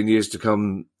inevitably in years to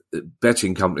come,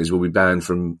 betting companies will be banned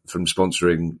from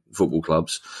sponsoring football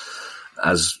clubs,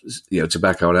 as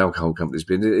tobacco and alcohol companies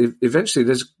been. Eventually,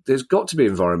 there's got to be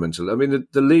environmental. I mean,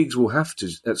 the leagues will have to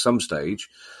at some stage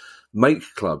make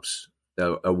clubs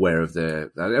aware of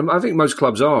their. I think most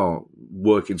clubs are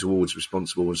working towards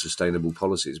responsible and sustainable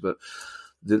policies, but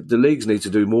the leagues need to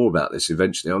do more about this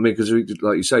eventually. I mean, because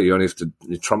like you say, you only have to.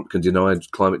 Trump can deny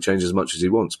climate change as much as he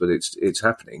wants, but it's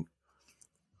happening.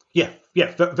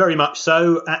 Yeah, very much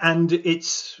so. And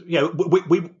it's,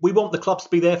 we want the clubs to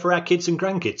be there for our kids and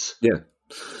grandkids. Yeah.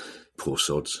 Poor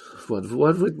sods. Why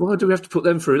do we have to put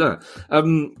them through that?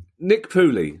 Nick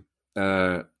Pooley,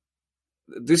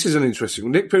 this is an interesting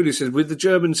one. Nick Pooley says, with the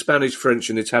German, Spanish, French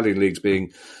and Italian leagues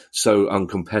being so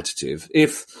uncompetitive,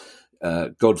 if,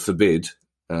 God forbid,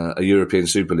 a European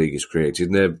Super League is created,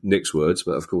 and they're Nick's words,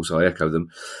 but of course I echo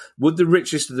them, would the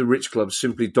richest of the rich clubs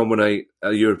simply dominate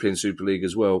a European Super League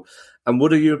as well? And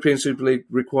would a European Super League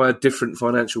require different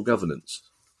financial governance?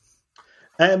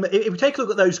 If we take a look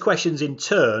at those questions in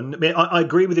turn, I mean, I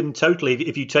agree with him totally.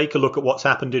 If you take a look at what's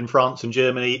happened in France and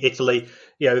Germany, Italy,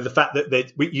 the fact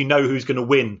that who's going to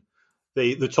win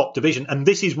the top division. And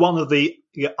this is one of the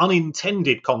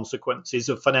unintended consequences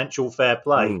of financial fair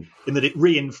play, in that it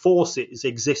reinforces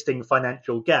existing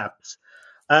financial gaps.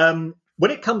 When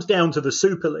it comes down to the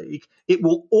Super League, it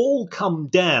will all come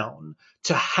down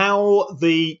to how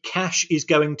the cash is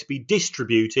going to be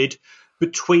distributed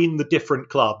between the different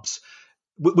clubs.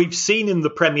 we've seen in the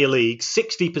Premier League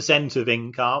 60% of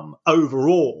income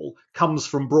overall comes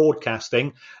from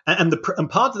broadcasting, and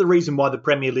part of the reason why the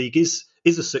Premier League is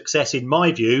a success, in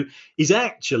my view, is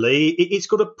actually it's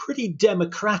got a pretty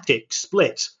democratic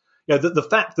split. The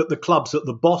fact that the clubs at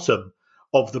the bottom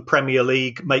of the Premier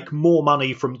League make more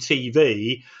money from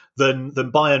TV than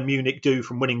Bayern Munich do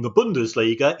from winning the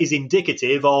Bundesliga is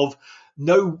indicative of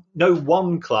no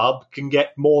one club can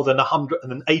get more than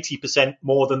 180%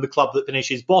 more than the club that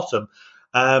finishes bottom.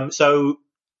 So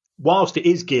whilst it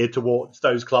is geared towards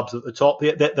those clubs at the top,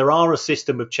 there are a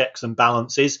system of checks and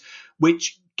balances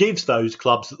which gives those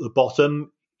clubs at the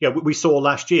bottom. We saw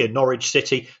last year Norwich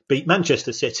City beat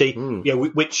Manchester City,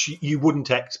 which you wouldn't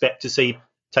expect to see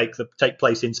take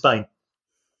place in Spain.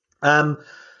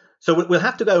 So we'll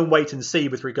have to go and wait and see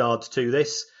with regards to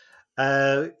this.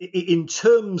 In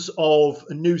terms of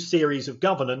a new series of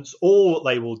governance, all that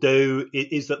they will do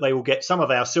is that they will get some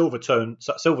of our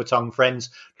silver-tongued friends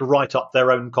to write up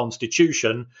their own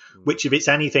constitution, which, if it's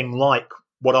anything like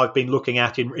what I've been looking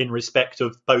at in respect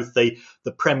of both the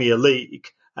Premier League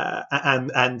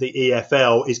and the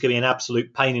EFL, is going to be an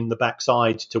absolute pain in the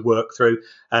backside to work through.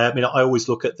 I always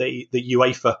look at the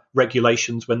UEFA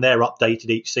regulations when they're updated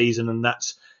each season, and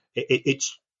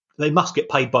it's they must get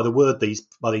paid by the word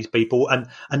by these people, and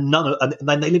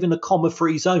then they live in a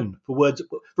comma-free zone for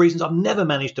reasons I've never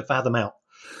managed to fathom out.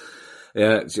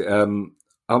 Yeah,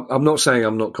 I'm not saying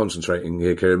I'm not concentrating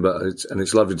here, Kieran, but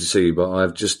it's lovely to see you. But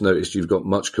I've just noticed you've got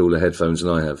much cooler headphones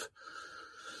than I have.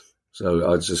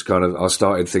 So I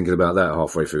started thinking about that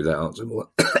halfway through that answer.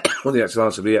 On the actual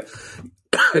answer, but yeah,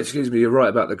 excuse me, you're right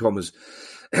about the commas.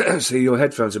 See, your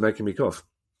headphones are making me cough.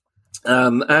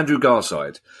 Andrew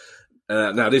Garside.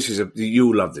 Now,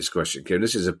 you'll love this question, Kieran.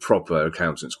 This is a proper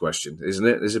accountant's question, isn't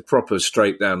it? There's a proper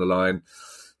straight down the line.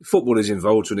 Football is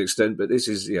involved to an extent, but this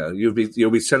is, you'll be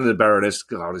telling the Baroness,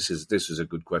 God, this is a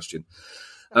good question.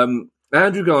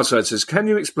 Andrew Garside says, can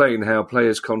you explain how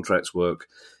players' contracts work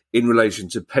in relation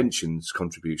to pensions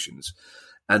contributions?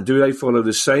 And do they follow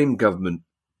the same government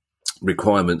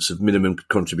requirements of minimum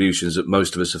contributions that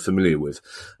most of us are familiar with?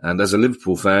 And as a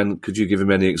Liverpool fan, could you give him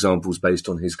any examples based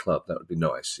on his club? That would be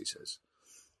nice, he says.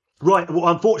 Right. Well,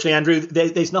 unfortunately, Andrew,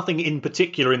 there's nothing in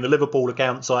particular in the Liverpool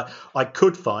accounts I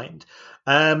could find.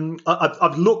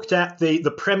 I've looked at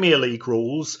the Premier League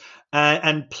rules,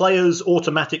 and players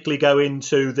automatically go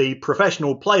into the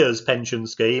professional players pension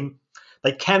scheme.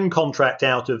 They can contract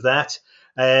out of that.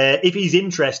 If he's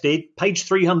interested, page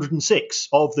 306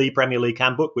 of the Premier League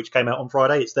handbook, which came out on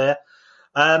Friday, it's there.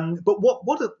 But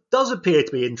what does appear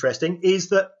to be interesting is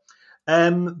that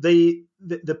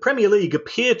the Premier League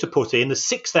appear to put in a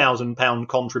 £6,000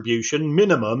 contribution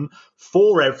minimum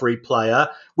for every player,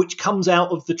 which comes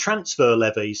out of the transfer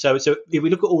levy. So if we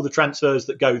look at all the transfers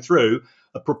that go through,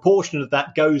 a proportion of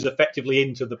that goes effectively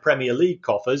into the Premier League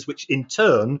coffers, which in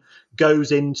turn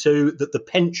goes into the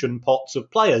pension pots of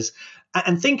players.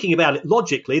 And thinking about it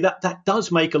logically, that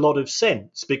does make a lot of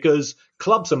sense, because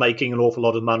clubs are making an awful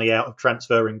lot of money out of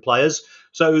transferring players.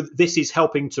 So this is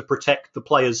helping to protect the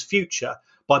players' future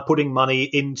by putting money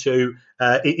into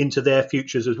their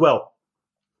futures as well.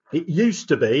 It used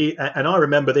to be, and I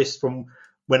remember this from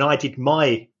when I did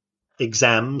my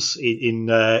exams in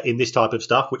this type of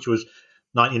stuff, which was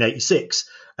 1986.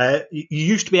 You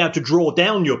used to be able to draw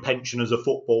down your pension as a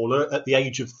footballer at the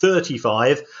age of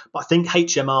 35, but I think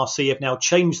HMRC have now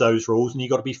changed those rules, and you've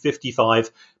got to be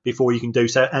 55 before you can do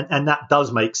so. And that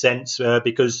does make sense,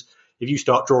 because if you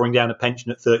start drawing down a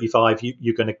pension at 35,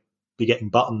 you're going to be getting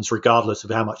buttons regardless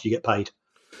of how much you get paid.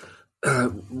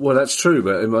 Well, that's true,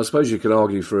 but I suppose you can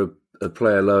argue for a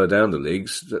player lower down the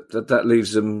leagues that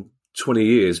leaves them 20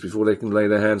 years before they can lay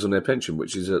their hands on their pension,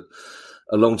 which is a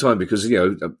long time, because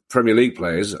Premier League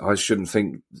players, I shouldn't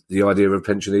think the idea of a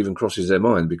pension even crosses their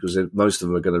mind, because most of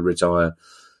them are going to retire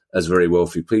as very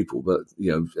wealthy people. But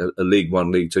a League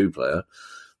One, League Two player,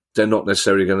 they're not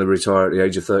necessarily going to retire at the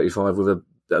age of 35 with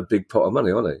a big pot of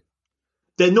money, are they?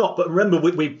 They're not, but remember,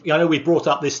 I know we brought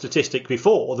up this statistic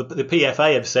before. The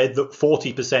PFA have said that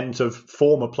 40% of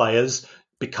former players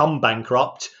become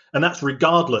bankrupt, and that's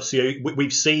regardless.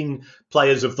 We've seen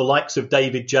players of the likes of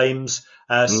David James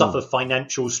suffer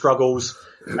financial struggles.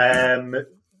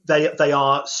 They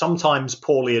are sometimes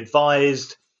poorly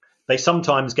advised. They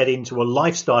sometimes get into a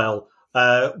lifestyle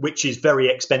which is very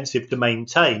expensive to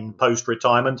maintain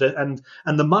post-retirement, and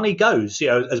the money goes.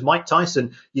 As Mike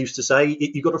Tyson used to say,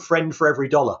 you've got a friend for every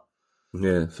dollar.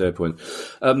 Yeah, fair point.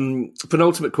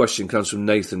 Penultimate question comes from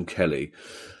Nathan Kelly.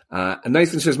 And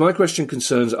Nathan says, my question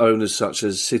concerns owners such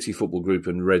as City Football Group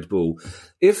and Red Bull.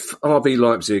 If RB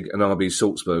Leipzig and RB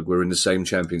Salzburg were in the same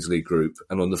Champions League group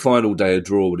and on the final day a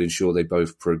draw would ensure they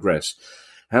both progress,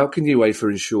 how can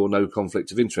UEFA ensure no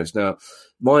conflict of interest? Now,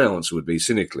 my answer would be,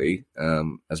 cynically,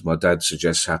 as my dad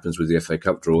suggests happens with the FA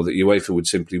Cup draw, that UEFA would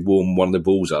simply warm one of the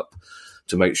balls up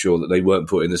to make sure that they weren't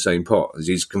put in the same pot.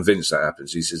 He's convinced that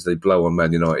happens. He says they blow on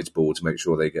Man United's ball to make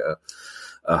sure they get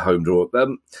a home draw.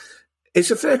 It's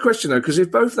a fair question, though, because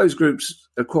if both those groups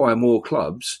acquire more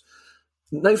clubs,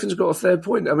 Nathan's got a fair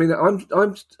point. I mean,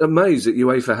 I'm amazed that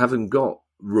UEFA haven't got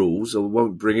rules or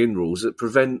won't bring in rules that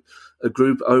prevent a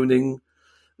group owning.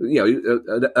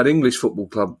 An English football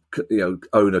club,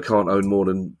 owner can't own more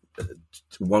than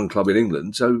one club in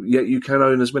England. So yet you can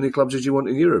own as many clubs as you want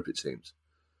in Europe, it seems.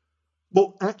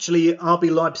 Well, actually,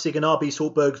 RB Leipzig and RB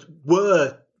Salzburg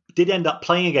did end up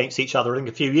playing against each other, I think,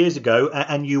 a few years ago,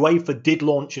 and UEFA did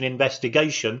launch an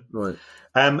investigation. Right.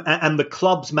 And the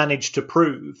clubs managed to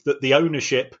prove that the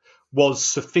ownership was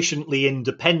sufficiently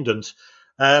independent.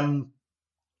 I'm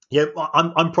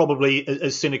probably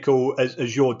as cynical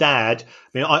as your dad.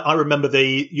 I mean, I remember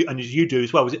and as you do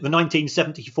as well, was it the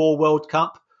 1974 World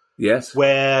Cup? Yes.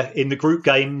 Where in the group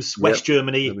games, West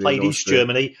Germany played East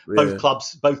Germany.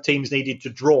 Both teams needed to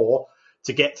draw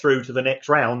to get through to the next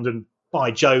round. And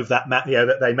by Jove, that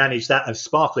they managed that as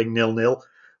sparkling 0-0,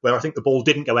 where I think the ball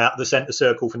didn't go out of the centre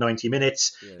circle for 90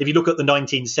 minutes. Yeah. If you look at the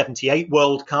 1978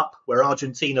 World Cup, where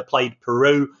Argentina played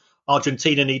Peru,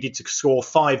 Argentina needed to score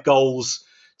 5 goals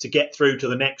to get through to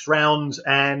the next round.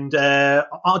 And the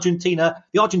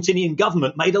Argentinian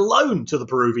government made a loan to the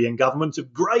Peruvian government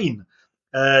of grain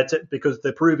because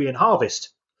the Peruvian harvest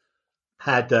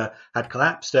had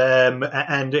collapsed.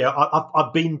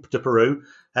 I've been to Peru.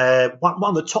 One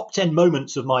of the top 10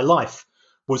 moments of my life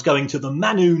was going to the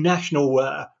Manu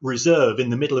National Reserve in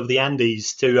the middle of the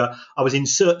Andes. I was in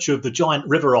search of the giant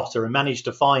river otter and managed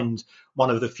to find one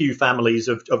of the few families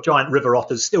of giant river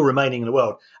otters still remaining in the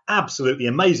world. Absolutely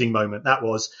amazing moment that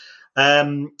was.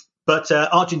 But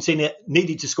Argentina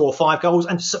needed to score 5 goals,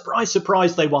 and surprise,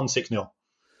 surprise, they won 6-0.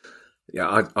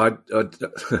 Yeah,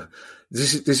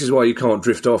 this is why you can't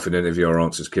drift off in any of your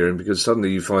answers, Kieran, because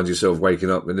suddenly you find yourself waking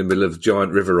up in the middle of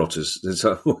giant river otters.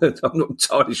 So I'm not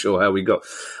entirely sure how we got.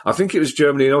 I think it was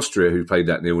Germany and Austria who played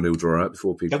that 0-0 draw out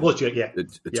before people. It was, yeah.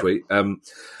 Tweet.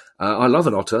 I love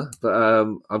an otter, but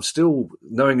I'm still,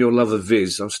 knowing your love of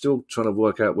Viz, I'm still trying to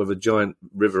work out whether giant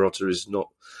river otter is not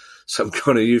some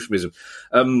kind of euphemism.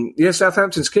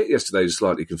 Southampton's kit yesterday was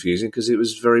slightly confusing because it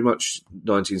was very much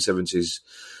 1970s.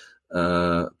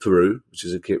 Peru, which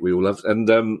is a kit we all love. And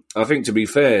I think, to be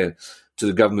fair to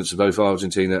the governments of both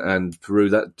Argentina and Peru,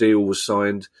 that deal was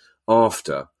signed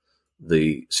after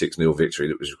the 6-0 victory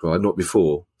that was required, not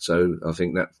before. So I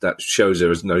think that shows there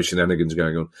was no shenanigans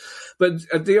going on. But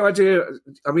the idea,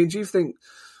 I mean, do you think,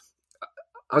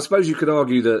 I suppose you could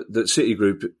argue that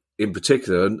Citigroup in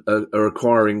particular are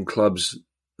acquiring clubs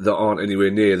that aren't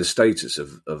anywhere near the status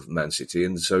of Man City,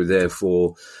 and so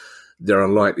therefore they're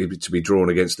unlikely to be drawn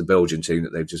against the Belgian team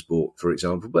that they've just bought, for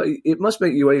example. But it must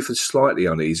make UEFA slightly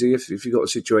uneasy if you've got a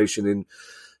situation in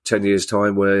 10 years'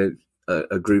 time where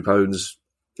a group owns,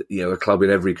 a club in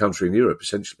every country in Europe,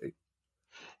 essentially.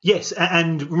 Yes,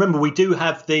 and remember, we do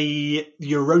have the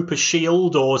Europa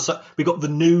Shield, we've got the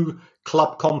new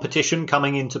club competition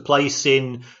coming into place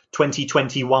in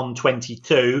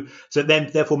 2021-22. So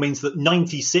then, therefore, means that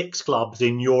 96 clubs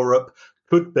in Europe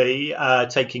could be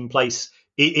taking place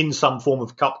in some form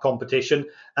of cup competition,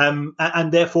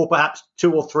 and therefore perhaps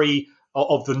 2 or 3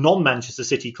 of the non-Manchester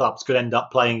City clubs could end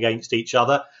up playing against each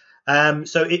other.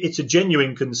 So it's a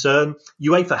genuine concern.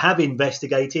 UEFA have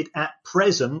investigated. At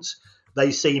present,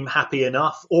 they seem happy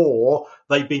enough, or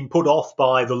they've been put off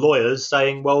by the lawyers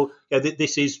saying, well,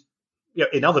 this is,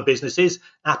 in other businesses,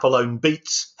 Apple own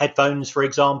Beats headphones, for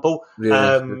example.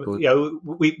 Yeah,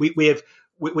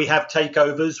 we have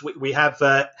takeovers, we have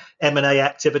M&A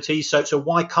activities, so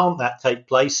why can't that take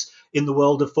place in the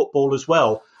world of football as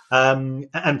well?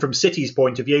 And from City's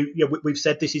point of view, we've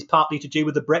said this is partly to do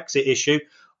with the Brexit issue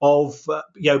of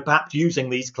perhaps using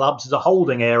these clubs as a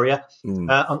holding area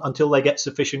until they get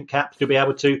sufficient caps to be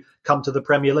able to come to the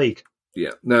Premier League.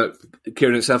 Yeah. Now,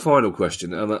 Kieran, it's our final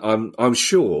question, and I'm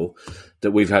sure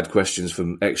that we've had questions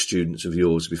from ex-students of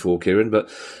yours before, Kieran,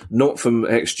 but not from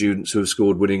ex-students who have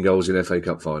scored winning goals in FA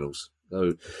Cup finals.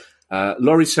 So,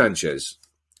 Laurie Sanchez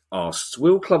asks,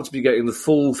 will clubs be getting the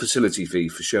full facility fee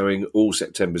for showing all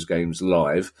September's games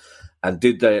live? And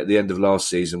did they at the end of last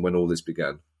season when all this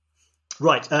began?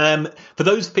 Right. For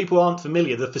those people who aren't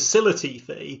familiar, the facility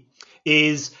fee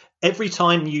is every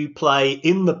time you play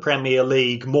in the Premier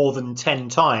League more than 10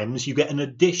 times, you get an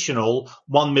additional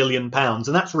 £1 million. And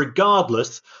that's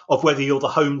regardless of whether you're the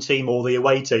home team or the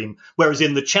away team. Whereas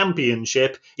in the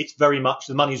Championship, it's very much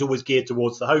the money's always geared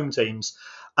towards the home teams.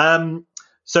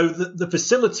 So the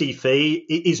facility fee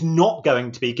is not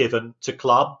going to be given to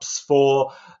clubs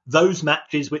for those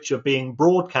matches which are being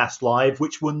broadcast live,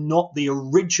 which were not the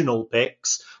original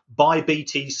picks by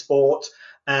BT Sport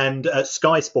and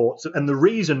Sky Sports. And the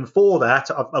reason for that,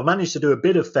 I've managed to do a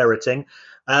bit of ferreting,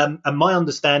 and my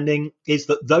understanding is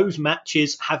that those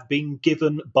matches have been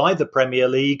given by the Premier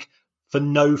League for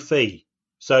no fee.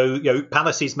 So,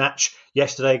 Palace's match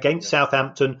yesterday against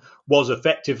Southampton was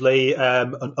effectively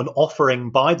an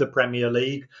offering by the Premier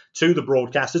League to the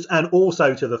broadcasters and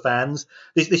also to the fans.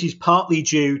 This is partly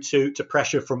due to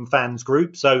pressure from fans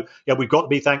groups. So, we've got to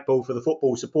be thankful for the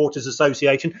Football Supporters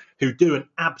Association, who do an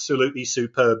absolutely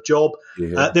superb job.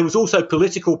 Yeah. There was also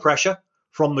political pressure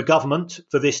from the government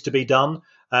for this to be done.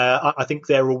 I think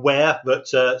they're aware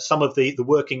that some of the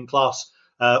working class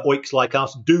oiks like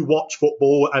us do watch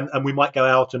football, and we might go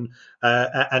out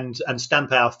and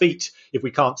stamp our feet if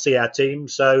we can't see our team.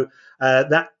 So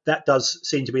that does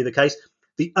seem to be the case.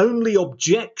 The only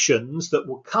objections that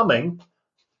were coming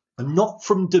are not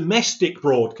from domestic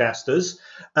broadcasters,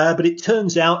 but it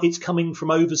turns out it's coming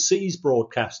from overseas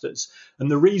broadcasters.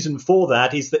 And the reason for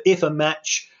that is that if a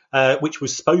match which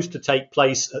was supposed to take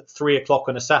place at 3:00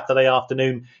 on a Saturday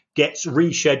afternoon gets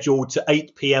rescheduled to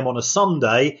 8 p.m. on a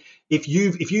Sunday, if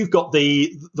you've got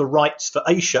the rights for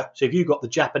Asia, so if you've got the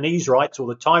Japanese rights or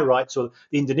the Thai rights or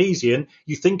the Indonesian,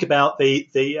 you think about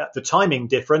the timing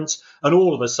difference, and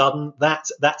all of a sudden that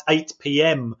 8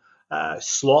 p.m.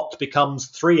 Slot becomes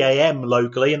 3 a.m.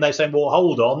 locally, and they're saying, well,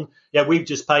 hold on, we've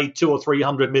just paid 200 or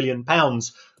 300 million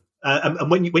pounds. And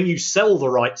when you sell the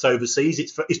rights overseas,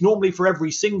 it's normally for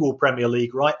every single Premier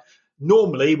League right.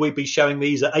 Normally, we'd be showing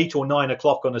these at 8 or 9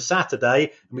 o'clock on a Saturday,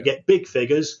 and we get big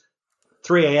figures.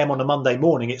 3 a.m. on a Monday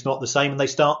morning, it's not the same, and they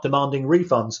start demanding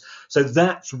refunds. So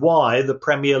that's why the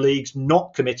Premier League's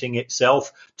not committing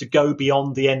itself to go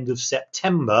beyond the end of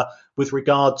September with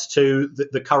regards to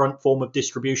the current form of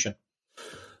distribution.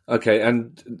 Okay,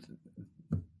 and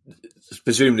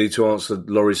presumably to answer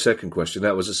Laurie's second question,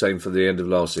 that was the same for the end of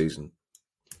last season?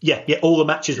 Yeah, all the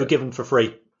matches were given for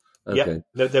free. Okay.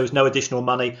 Yeah, there was no additional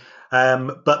money.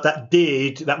 But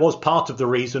that was part of the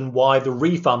reason why the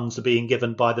refunds are being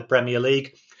given by the Premier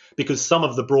League, because some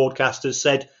of the broadcasters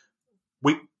said,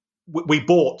 we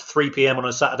bought 3 p.m. on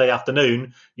a Saturday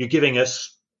afternoon. You're giving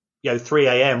us 3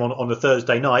 a.m. on a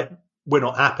Thursday night. We're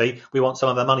not happy. We want some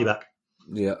of our money back.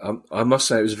 Yeah, I must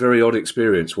say it was a very odd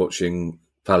experience watching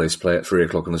Palace play at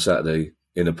 3:00 on a Saturday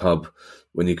in a pub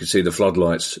when you could see the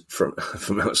floodlights from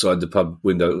outside the pub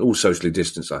window, all socially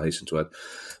distanced, I hasten to add.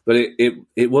 But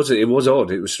it was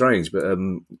odd, it was strange, but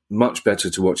much better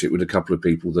to watch it with a couple of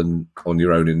people than on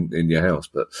your own in your house.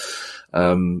 But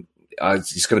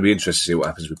it's going to be interesting to see what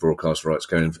happens with broadcast rights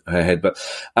going ahead. But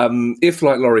if,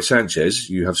 like Laurie Sanchez,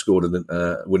 you have scored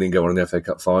a winning goal in the FA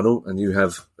Cup final and you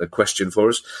have a question for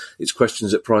us, it's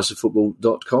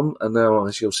questions@priceoffootball.com. And now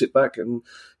I shall sit back and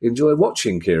enjoy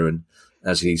watching Kieran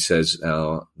as he says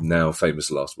our now famous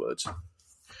last words.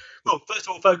 Well, first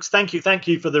of all, folks, thank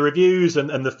you for the reviews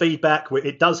and the feedback.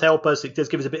 It does help us. It does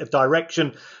give us a bit of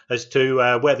direction as to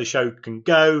where the show can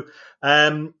go.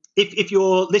 If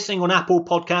you're listening on Apple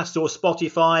Podcasts or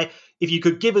Spotify, if you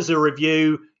could give us a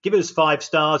review, give us 5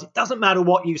 stars. It doesn't matter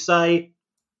what you say.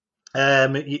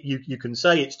 You can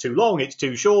say it's too long, it's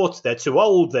too short, they're too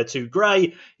old, they're too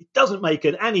grey. It doesn't make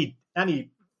it any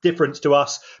difference to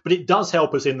us, but it does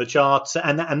help us in the charts,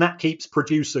 and that keeps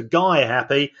producer Guy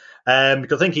happy,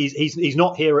 because I think he's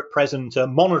not here at present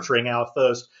monitoring our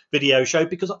first video show,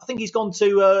 because I think he's gone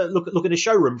to look at a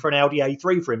showroom for an Audi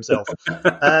A3 for himself.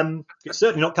 It's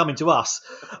certainly not coming to us.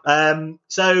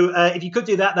 So if you could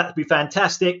do that, that'd be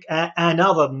fantastic. And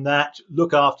other than that,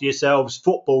 look after yourselves.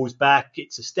 Football's back.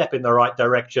 It's a step in the right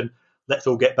direction. Let's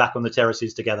all get back on the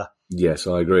terraces together. Yes,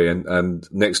 I agree. And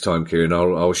next time, Kieran,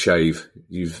 I'll shave.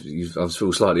 I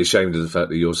feel slightly ashamed of the fact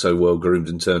that you're so well groomed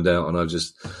and turned out, and I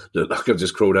just look like I've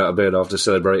just crawled out of bed after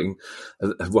celebrating a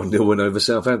 1-0 win over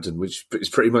Southampton, which is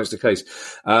pretty much the case.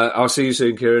 I'll see you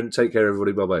soon, Kieran. Take care,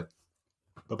 everybody. Bye bye.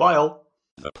 Bye bye, all.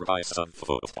 The price of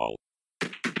football.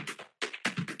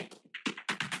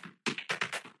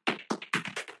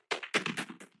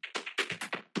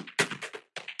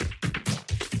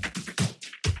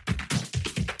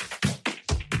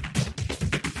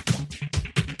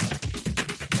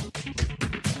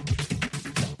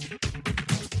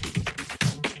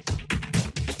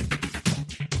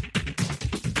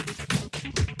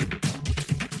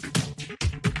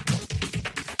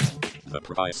 The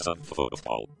price of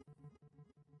football.